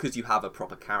 Because you have a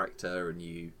proper character and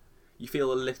you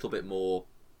feel a little bit more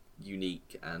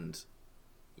unique, and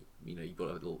you've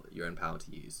got your own power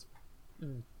to use.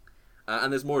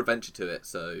 And there's more adventure to it,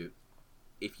 so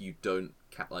if you don't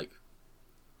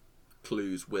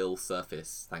clues will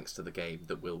surface thanks to the game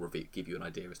that will give you an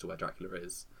idea as to where Dracula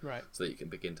is, right? So that you can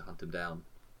begin to hunt him down.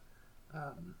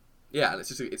 And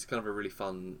it's kind of a really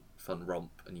fun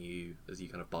romp, and as you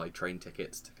kind of buy train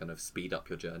tickets to kind of speed up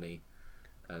your journey,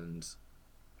 and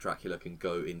Dracula can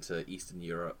go into Eastern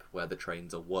Europe where the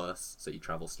trains are worse, so you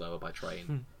travel slower by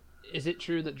train. Is it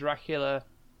true that Dracula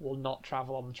will not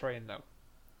travel on the train though?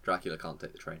 Dracula can't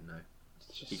take the train. No,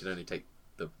 Just, he can only take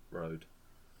the road.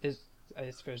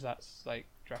 I suppose that's like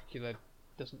Dracula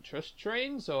doesn't trust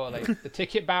trains, or like the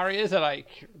ticket barriers are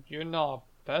like, you're not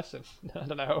a person. I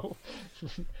don't know.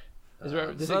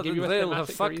 Does it give you a they'll have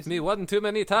fucked reason? Me one too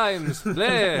many times.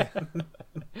 Play.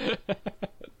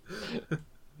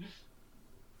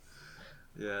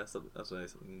 Yeah, that's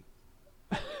something.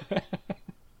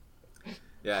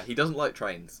 Yeah, he doesn't like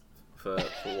trains for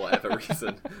whatever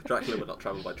reason. Dracula would not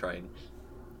travel by train.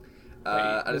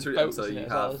 And it's really so you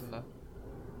have.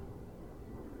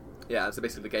 Yeah, so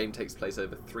basically the game takes place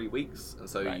over 3 weeks, and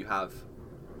so you have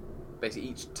basically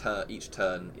each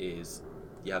turn is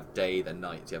you have day then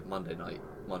night. So you have Monday night,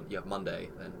 you have Monday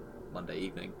then Monday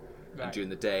evening, and during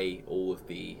the day all of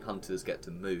the hunters get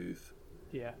to move.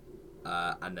 Yeah.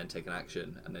 And then take an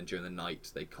action, and then during the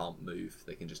night they can't move.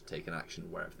 They can just take an action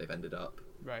wherever they've ended up.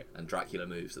 Right. And Dracula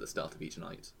moves at the start of each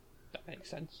night. That makes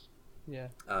sense. Yeah.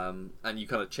 And you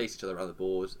kind of chase each other around the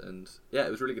board, and yeah, it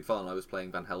was really good fun. I was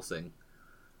playing Van Helsing,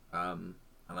 and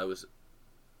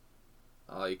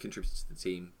I contributed to the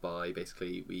team by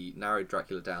basically we narrowed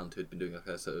Dracula down to had been doing like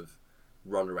a sort of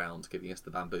run around, giving us the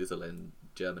bamboozle in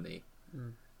Germany.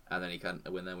 And then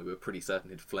then we were pretty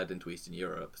certain he'd fled into Eastern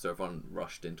Europe, so everyone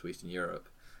rushed into Eastern Europe.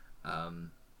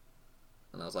 And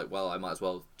I was like, well, I might as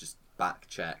well just back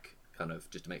check, kind of,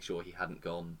 just to make sure he hadn't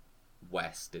gone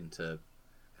west into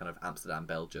kind of Amsterdam,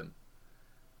 Belgium.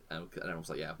 And everyone was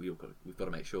like, yeah, we've got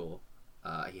to make sure.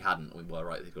 He hadn't, and we were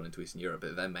right, he'd gone into Eastern Europe. But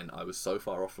it then meant I was so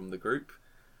far off from the group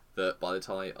that by the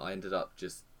time I ended up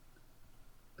just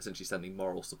essentially sending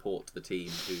moral support to the team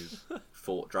who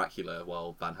fought Dracula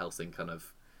while Van Helsing kind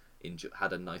of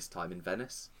had a nice time in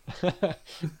Venice.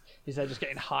 He's there just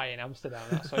getting high in Amsterdam.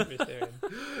 That's what he was doing.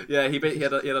 Yeah, he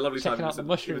had a lovely time. Checking out the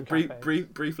mushroom cafe.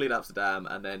 Briefly in Amsterdam,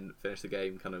 and then finished the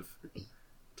game kind of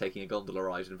taking a gondola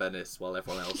ride in Venice while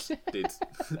everyone else did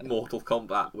Mortal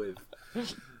Kombat with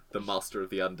the Master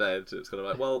of the Undead. It's kind of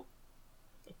like, well,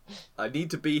 I need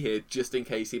to be here just in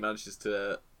case he manages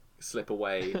to slip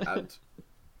away and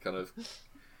kind of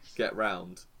get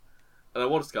round. And I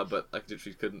wanted to come, but I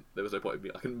literally couldn't. There was no point in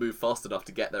me. I couldn't move fast enough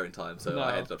to get there in time, so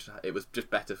I ended up. It was just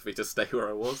better for me to stay where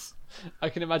I was. I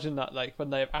can imagine that, like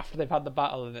when after they've had the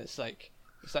battle, and it's like,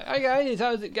 hey guys,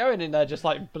 how's it going? And they're just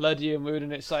like bloody and mood,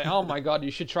 and it's like, oh my god,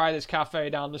 you should try this cafe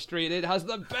down the street. It has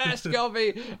the best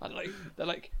coffee. And like they're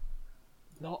like,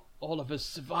 not all of us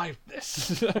survived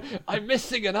this. I'm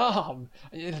missing an arm.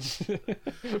 Yeah.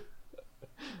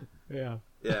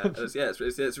 It's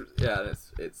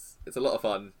a lot of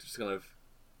fun. Just kind of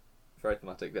very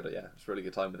thematic. But yeah, it's a really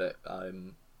good time with it.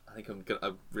 I'm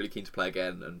really keen to play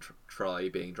again and try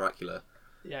being Dracula.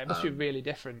 Yeah, it must be really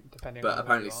different depending. But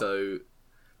apparently, so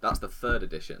that's the 3rd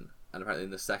edition, and apparently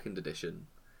in the 2nd edition,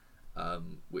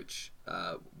 which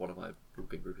one of my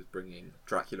big group is bringing,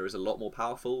 Dracula is a lot more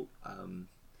powerful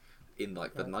in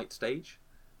like the night stage.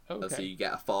 Okay. And so you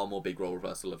get a far more big role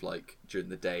reversal of like during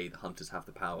the day the hunters have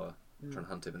the power, try and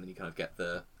hunt him, and then you kind of get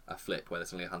a flip where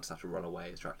suddenly hunters have to run away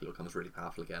as Dracula becomes really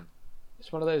powerful again.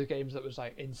 It's one of those games that was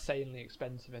like insanely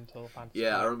expensive until Fantasy.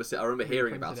 Yeah, I remember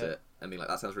hearing about it and being like,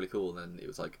 that sounds really cool, and then it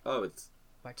was like, oh, it's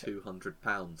like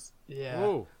 £200. Yeah.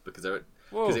 Whoa. Because it was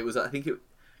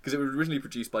because it was originally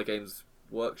produced by Games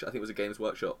Workshop. I think it was a Games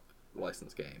Workshop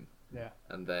licensed game. Yeah.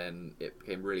 And then it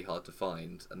became really hard to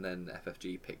find, and then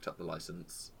FFG picked up the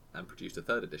license and produced a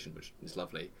 3rd edition, which is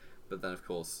lovely. But then, of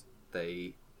course,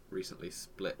 they recently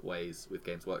split ways with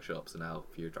Games Workshop, so now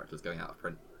Fury of Dracula is going out of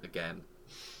print again.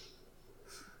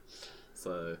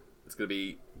 So it's going to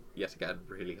be, yet again,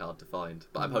 really hard to find.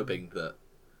 But I'm hoping that...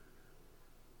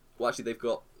 Well, actually, they've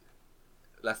got...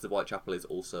 Leicester Whitechapel is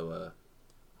also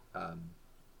an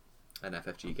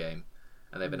FFG game,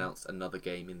 and they've announced another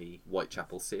game in the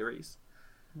Whitechapel series.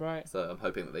 Right. So I'm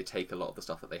hoping that they take a lot of the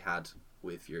stuff that they had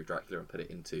with Fury of Dracula and put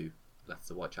it into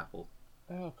Leicester Whitechapel.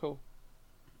 Oh, cool.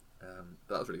 But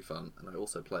that was really fun. And I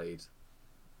also played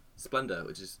Splendor,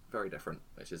 which is very different,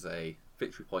 which is a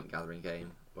victory point gathering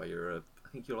game where I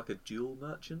think you're like a jewel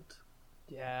merchant.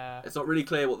 Yeah. It's not really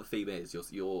clear what the theme is.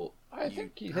 You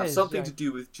have something to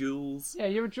do with jewels. Yeah,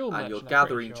 you're a jewel merchant. And you're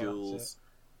gathering jewels,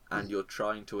 and you're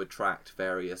trying to attract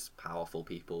various powerful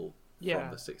people from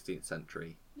the 16th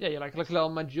century. Yeah, you're like, look at all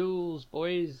my jewels,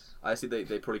 boys. I see they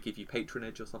probably give you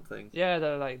patronage or something. Yeah,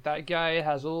 they're like, that guy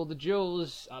has all the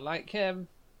jewels. I like him.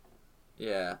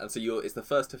 Yeah, and so it's the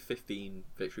first to 15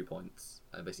 victory points,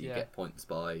 and basically you get points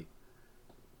by...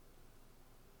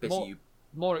 Basically,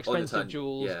 more expensive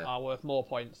jewels are worth more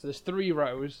points. So there's 3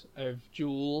 rows of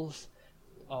jewels,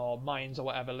 or mines or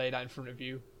whatever, laid out in front of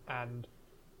you, and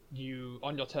you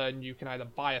on your turn you can either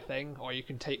buy a thing or you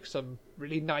can take some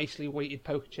really nicely weighted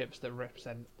poker chips that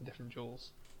represent the different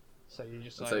jewels. So you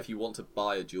just so if you want to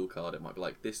buy a jewel card, it might be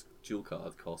like this jewel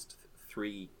card cost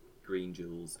 3 green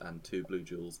jewels and 2 blue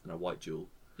jewels and a white jewel.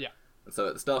 Yeah. And so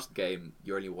at the start of the game,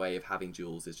 your only way of having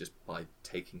jewels is just by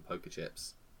taking poker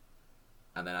chips.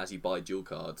 And then as you buy jewel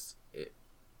cards, it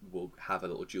will have a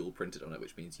little jewel printed on it,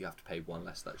 which means you have to pay 1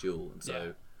 less that jewel. And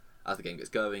so as the game gets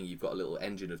going, you've got a little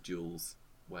engine of jewels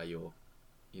where you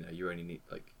only need,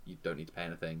 like, you don't need to pay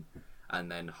anything. And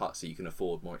then so you can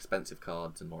afford more expensive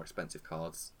cards, and more expensive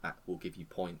cards will give you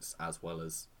points, as well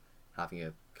as having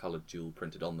a coloured jewel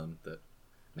printed on them that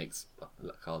makes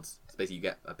cards. So basically, you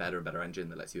get a better and better engine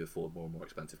that lets you afford more and more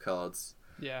expensive cards.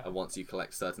 Yeah. And once you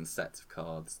collect certain sets of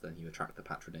cards, then you attract the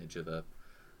patronage of a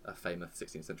famous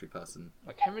 16th century person.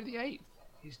 Like Henry VIII.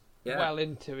 He's well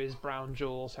into his brown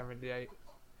jewels, Henry VIII.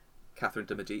 Catherine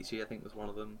de' Medici, I think, was one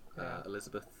of them. Yeah.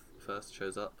 Elizabeth first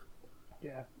shows up.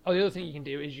 Yeah. Oh, the other thing you can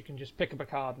do is you can just pick up a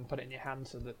card and put it in your hand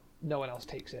so that no one else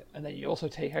takes it. And then you also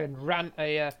take and rant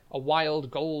a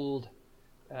wild gold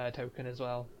token as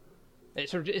well.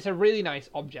 It's a really nice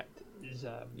object,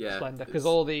 Splendor, because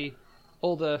all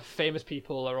the famous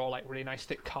people are all like really nice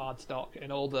thick card stock,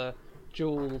 and all the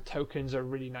jewel tokens are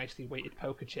really nicely weighted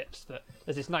poker chips. That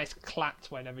there's this nice clat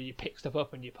whenever you pick stuff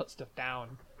up and you put stuff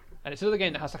down. And it's another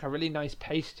game that has like a really nice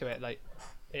pace to it. Like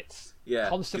it's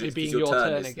constantly being your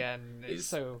turn again.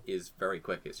 Is very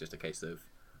quick. It's just a case of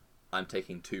I'm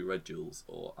taking 2 red jewels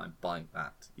or I'm buying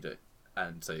that.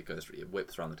 And so it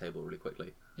whips around the table really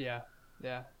quickly. Yeah.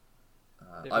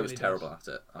 I was terrible at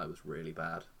it. I was really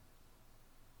bad.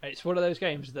 It's one of those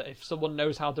games that if someone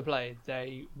knows how to play,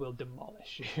 they will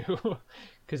demolish you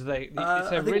because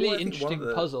it's a really interesting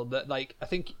puzzle that, like, I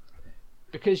think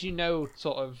because you know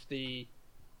sort of the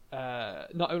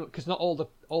not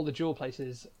all the jewel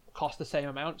places cost the same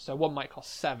amount, so one might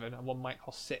cost 7 and one might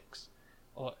cost 6,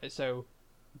 so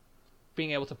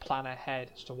being able to plan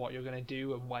ahead as to what you're going to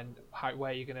do and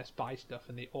where you're going to buy stuff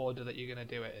and the order that you're going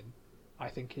to do it in, I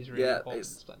think is really important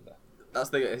in Splendor. That's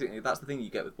the thing you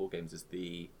get with board games is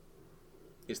the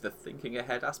thinking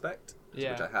ahead aspect, which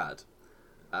I had.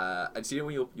 And so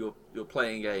when you're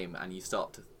playing a game and you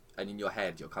start to, and in your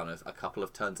head you're kind of a couple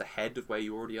of turns ahead of where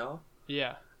you already are.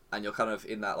 Yeah. And you're kind of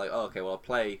in that like, oh, okay, well I'll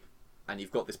play, and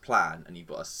you've got this plan and you've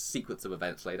got a sequence of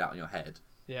events laid out in your head.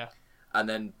 Yeah. And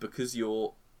then because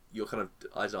you're kind of,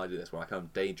 I do this where I kind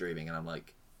of daydreaming and I'm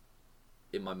like,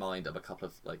 in my mind I'm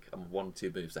I'm 1 or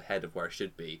 2 moves ahead of where I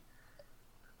should be.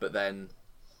 But then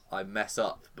I mess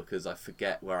up because I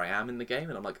forget where I am in the game,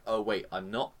 and I'm like, oh wait, I'm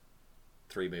not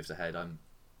 3 moves ahead, I'm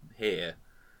here.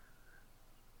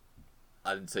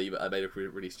 And so I made a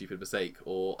really stupid mistake.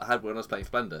 Or I had when I was playing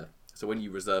Splendor, so when you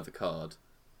reserve a card,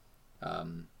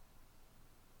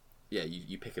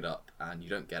 you pick it up and you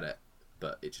don't get it,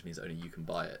 but it just means only you can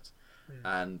buy it.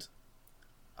 And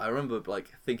I remember like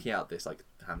thinking out this, like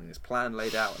having this plan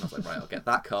laid out, and I was like, right, I'll get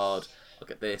that card, I'll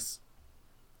get this.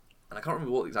 And I can't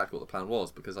remember exactly what the plan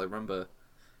was, because I remember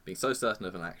being so certain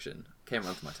of an action. Came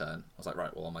around to my turn. I was like,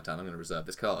 right, well, on my turn, I'm going to reserve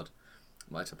this card.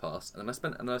 My turn passed. And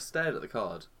then I stared at the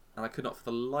card, and I could not for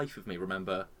the life of me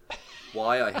remember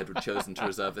why I had chosen to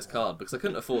reserve this card, because I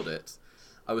couldn't afford it.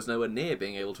 I was nowhere near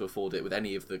being able to afford it with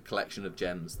any of the collection of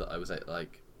gems that I was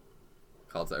like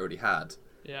cards that I already had.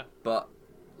 Yeah. But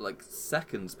like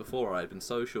seconds before, I had been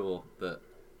so sure that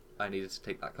I needed to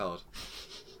take that card.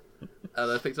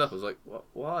 And I picked it up. I was like,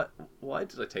 "What? Why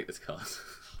did I take this card?"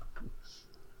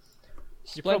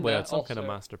 You probably had some kind of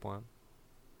master plan.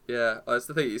 Yeah, that's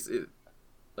the thing.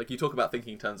 Like you talk about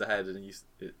thinking turns ahead, and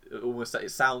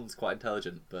it sounds quite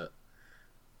intelligent, but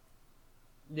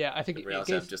yeah, I think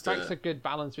it strikes a good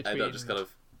balance between. I'm just kind of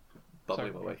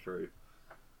bubbling my way through.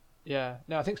 Yeah,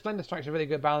 no, I think Splendor strikes a really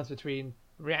good balance between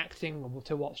reacting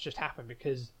to what's just happened,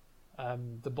 because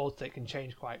the board state can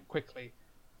change quite quickly.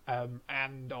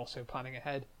 And also planning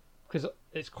ahead, because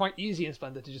it's quite easy in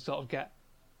Splendor to just sort of get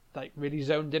like really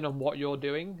zoned in on what you're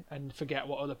doing and forget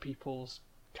what other people's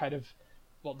kind of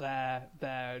what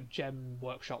their gem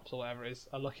workshops or whatever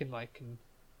are looking like. And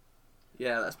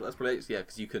yeah, that's brilliant. Yeah,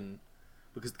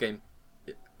 because the game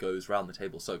it goes around the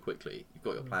table so quickly. You've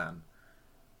got your plan.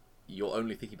 You're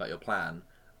only thinking about your plan.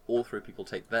 All 3 people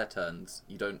take their turns.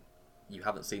 You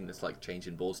haven't seen this like change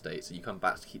in board state, so you come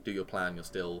back to do your plan. You're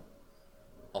still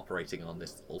operating on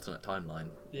this alternate timeline.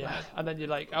 Yeah, and then you're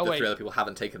like, oh the wait, 3 other people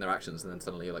haven't taken their actions, and then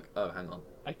suddenly you're like, oh, hang on,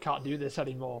 I can't do this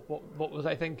anymore. What was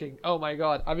I thinking? Oh my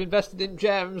god, I've invested in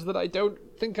gems that I don't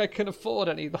think I can afford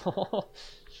anymore.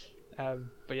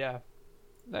 But yeah,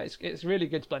 no, it's really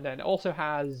good Splendor, and it also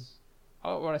has,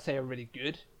 I don't want to say a really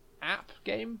good app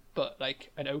game, but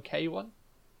like an okay one.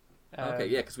 Okay,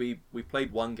 yeah, because we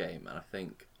played one game, and I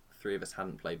think 3 of us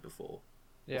hadn't played before.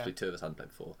 Yeah. Actually, 2 of us hadn't played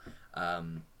before.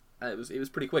 And it was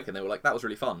pretty quick, and they were like, "That was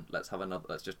really fun. Let's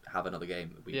just have another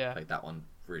game." We played that one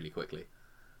really quickly,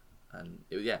 and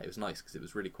it was nice because it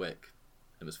was really quick.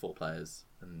 It was 4 players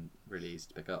and really easy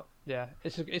to pick up. Yeah,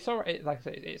 it's alright. Like I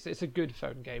say, it's a good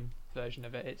phone game version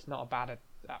of it. It's not a bad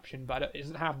adaptation, but it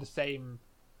doesn't have the same,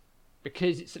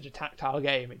 because it's such a tactile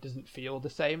game. It doesn't feel the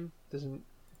same. It's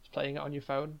playing it on your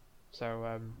phone.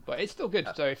 So, but it's still good.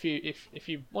 So if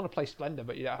you want to play Splendor,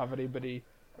 but you don't have anybody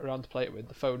around to play it with,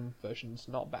 the phone version's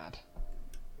not bad.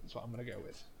 That's what I'm gonna go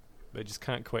with. They just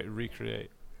can't quite recreate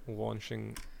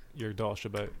launching your dosh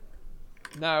about.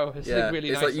 No, it's really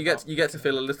it's nice. like you get to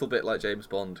feel a little bit like James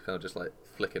Bond, kind of just like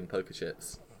flicking poker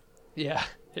chips. Yeah,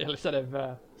 instead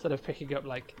of picking up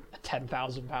like a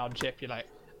 £10,000 chip, you're like,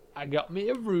 I got me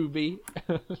a ruby.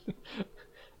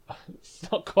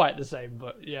 It's not quite the same,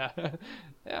 but yeah,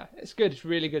 it's good. It's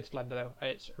really good, Splendor though.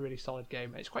 It's a really solid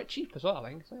game. It's quite cheap as well. I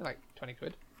think it's only like 20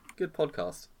 quid. Good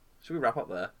podcast. Should we wrap up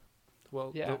there?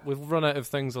 Well, yeah, we've run out of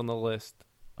things on the list,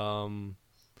 and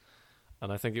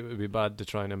I think it would be bad to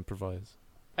try and improvise.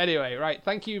 Anyway, right.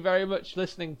 Thank you very much for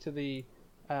listening to the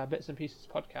Bits and Pieces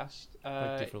podcast.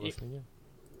 Thank you for listening.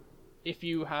 If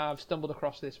you have stumbled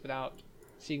across this without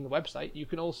seeing the website, you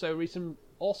can also read some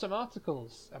awesome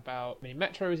articles about. I mean,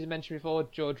 Metro, as you mentioned before,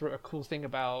 George wrote a cool thing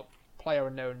about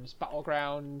PlayerUnknown's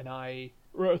Battleground, and I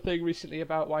wrote a thing recently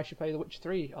about why you should play The Witcher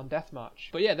 3 on Death March.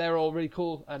 But yeah, they're all really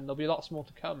cool, and there'll be lots more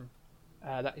to come.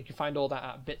 That you can find all that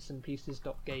at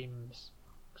bitsandpieces.games.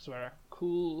 Because we're a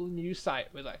cool new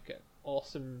site with like an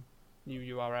awesome new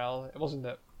URL. It wasn't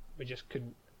that we just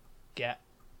couldn't get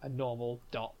a normal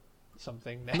dot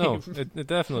something name. No, it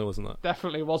definitely wasn't that.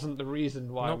 Definitely wasn't the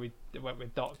reason why we went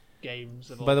with dot games.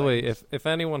 By the way, if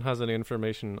anyone has any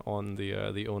information on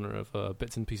the owner of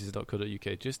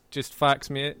bitsandpieces.co.uk, just fax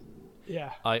me it.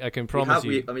 Yeah, I can promise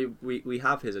you. We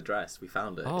have his address. We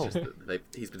found it. Oh. It's just that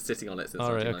he's been sitting on it since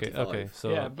All right, 1995. okay.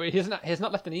 So yeah, but he's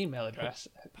not left an email address.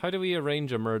 How do we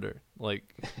arrange a murder?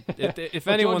 Like, if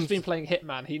well, anyone's George's been playing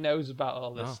Hitman, he knows about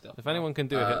all this stuff. If anyone can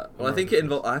do it, well, I think it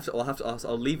involves.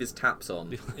 I'll leave his taps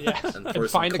on. Yeah, and throw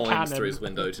some coins through his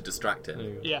window to distract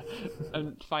him. Yeah,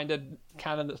 and find a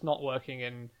cannon that's not working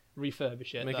and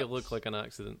refurbish it. Make it look like an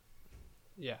accident.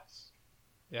 Yes.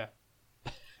 Yeah.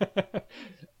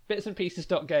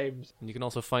 Bitsandpieces.games. And you can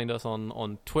also find us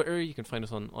on Twitter. You can find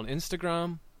us on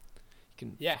Instagram.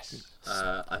 Yes.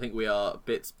 I think we are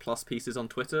Bits Plus Pieces on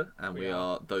Twitter, and we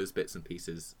are Those Bits and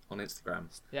Pieces on Instagram.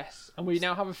 Yes, and we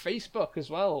now have a Facebook as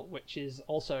well, which is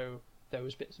also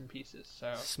Those Bits and Pieces.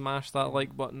 So smash that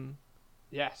like button.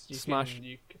 Yes, you smash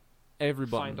can every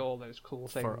button. Find all those cool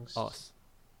things for us.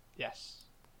 Yes.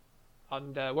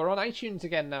 And we're on iTunes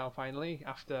again now, finally,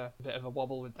 after a bit of a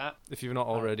wobble with that. If you've not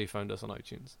already found us on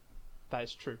iTunes. That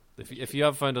is true. If you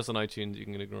have found us on iTunes, you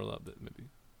can ignore that bit, maybe.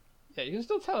 Yeah, you can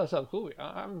still tell us how cool we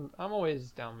are. I'm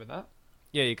always down with that.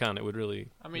 Yeah, you can. It would really.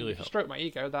 I mean, really if you help. stroke my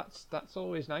ego, that's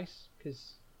always nice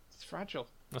because it's fragile.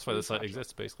 That's why the site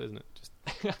exists, basically, isn't it? Just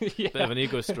yeah. a bit of an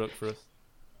ego stroke for us.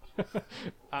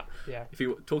 Yeah. If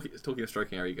you talking of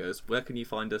stroking our egos, where can you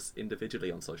find us individually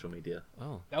on social media?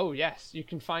 Oh yes, you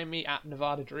can find me at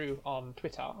Nevada Drew on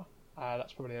Twitter.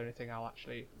 That's probably the only thing I'll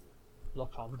actually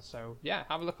look on. So yeah,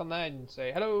 have a look on there and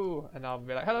say hello, and I'll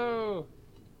be like hello.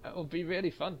 It'll be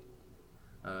really fun.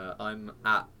 I'm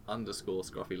at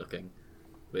 _scruffy looking,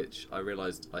 which I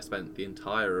realised I spent the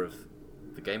entire of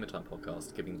the Gamer Time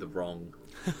podcast giving the wrong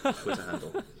Twitter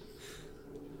handle.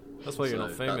 That's why you're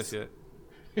not famous yet.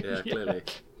 Yeah, clearly.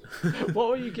 What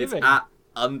were you giving? It's at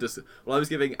Well, I was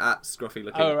giving at scruffy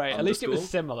looking. Oh right, at least it was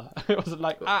similar. It wasn't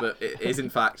like but it is in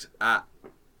fact at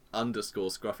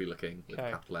 _scruffy looking with a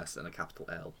capital S and a capital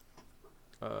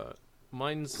L.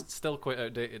 Mine's still quite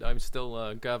outdated. I'm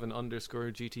still Gavin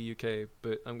 _GTUK,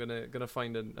 but I'm gonna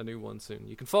find a new one soon.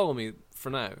 You can follow me for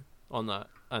now on that,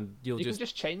 and you can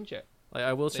just change it.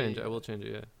 I will change it. I will change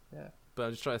it. Yeah. But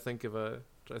I'm just trying to think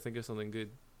of something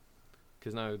good,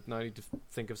 because now I need to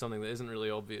think of something that isn't really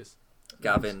obvious.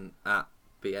 Gavin at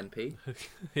BNP.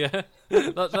 Yeah,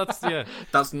 that's yeah.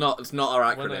 It's not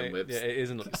our acronym. Yeah, it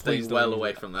isn't. Staying well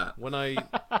away from that. When I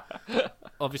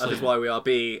obviously that is why we are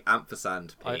B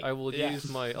ampersand P. I will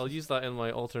I'll use that in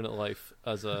my alternate life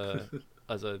as a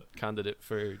candidate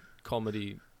for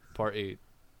comedy party,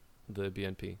 the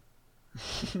BNP.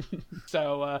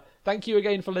 So thank you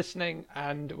again for listening,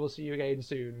 and we'll see you again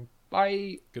soon.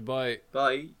 Bye. Goodbye.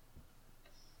 Bye.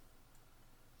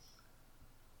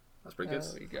 That's pretty good.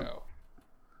 There we go.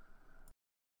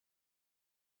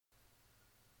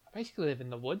 I basically live in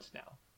the woods now.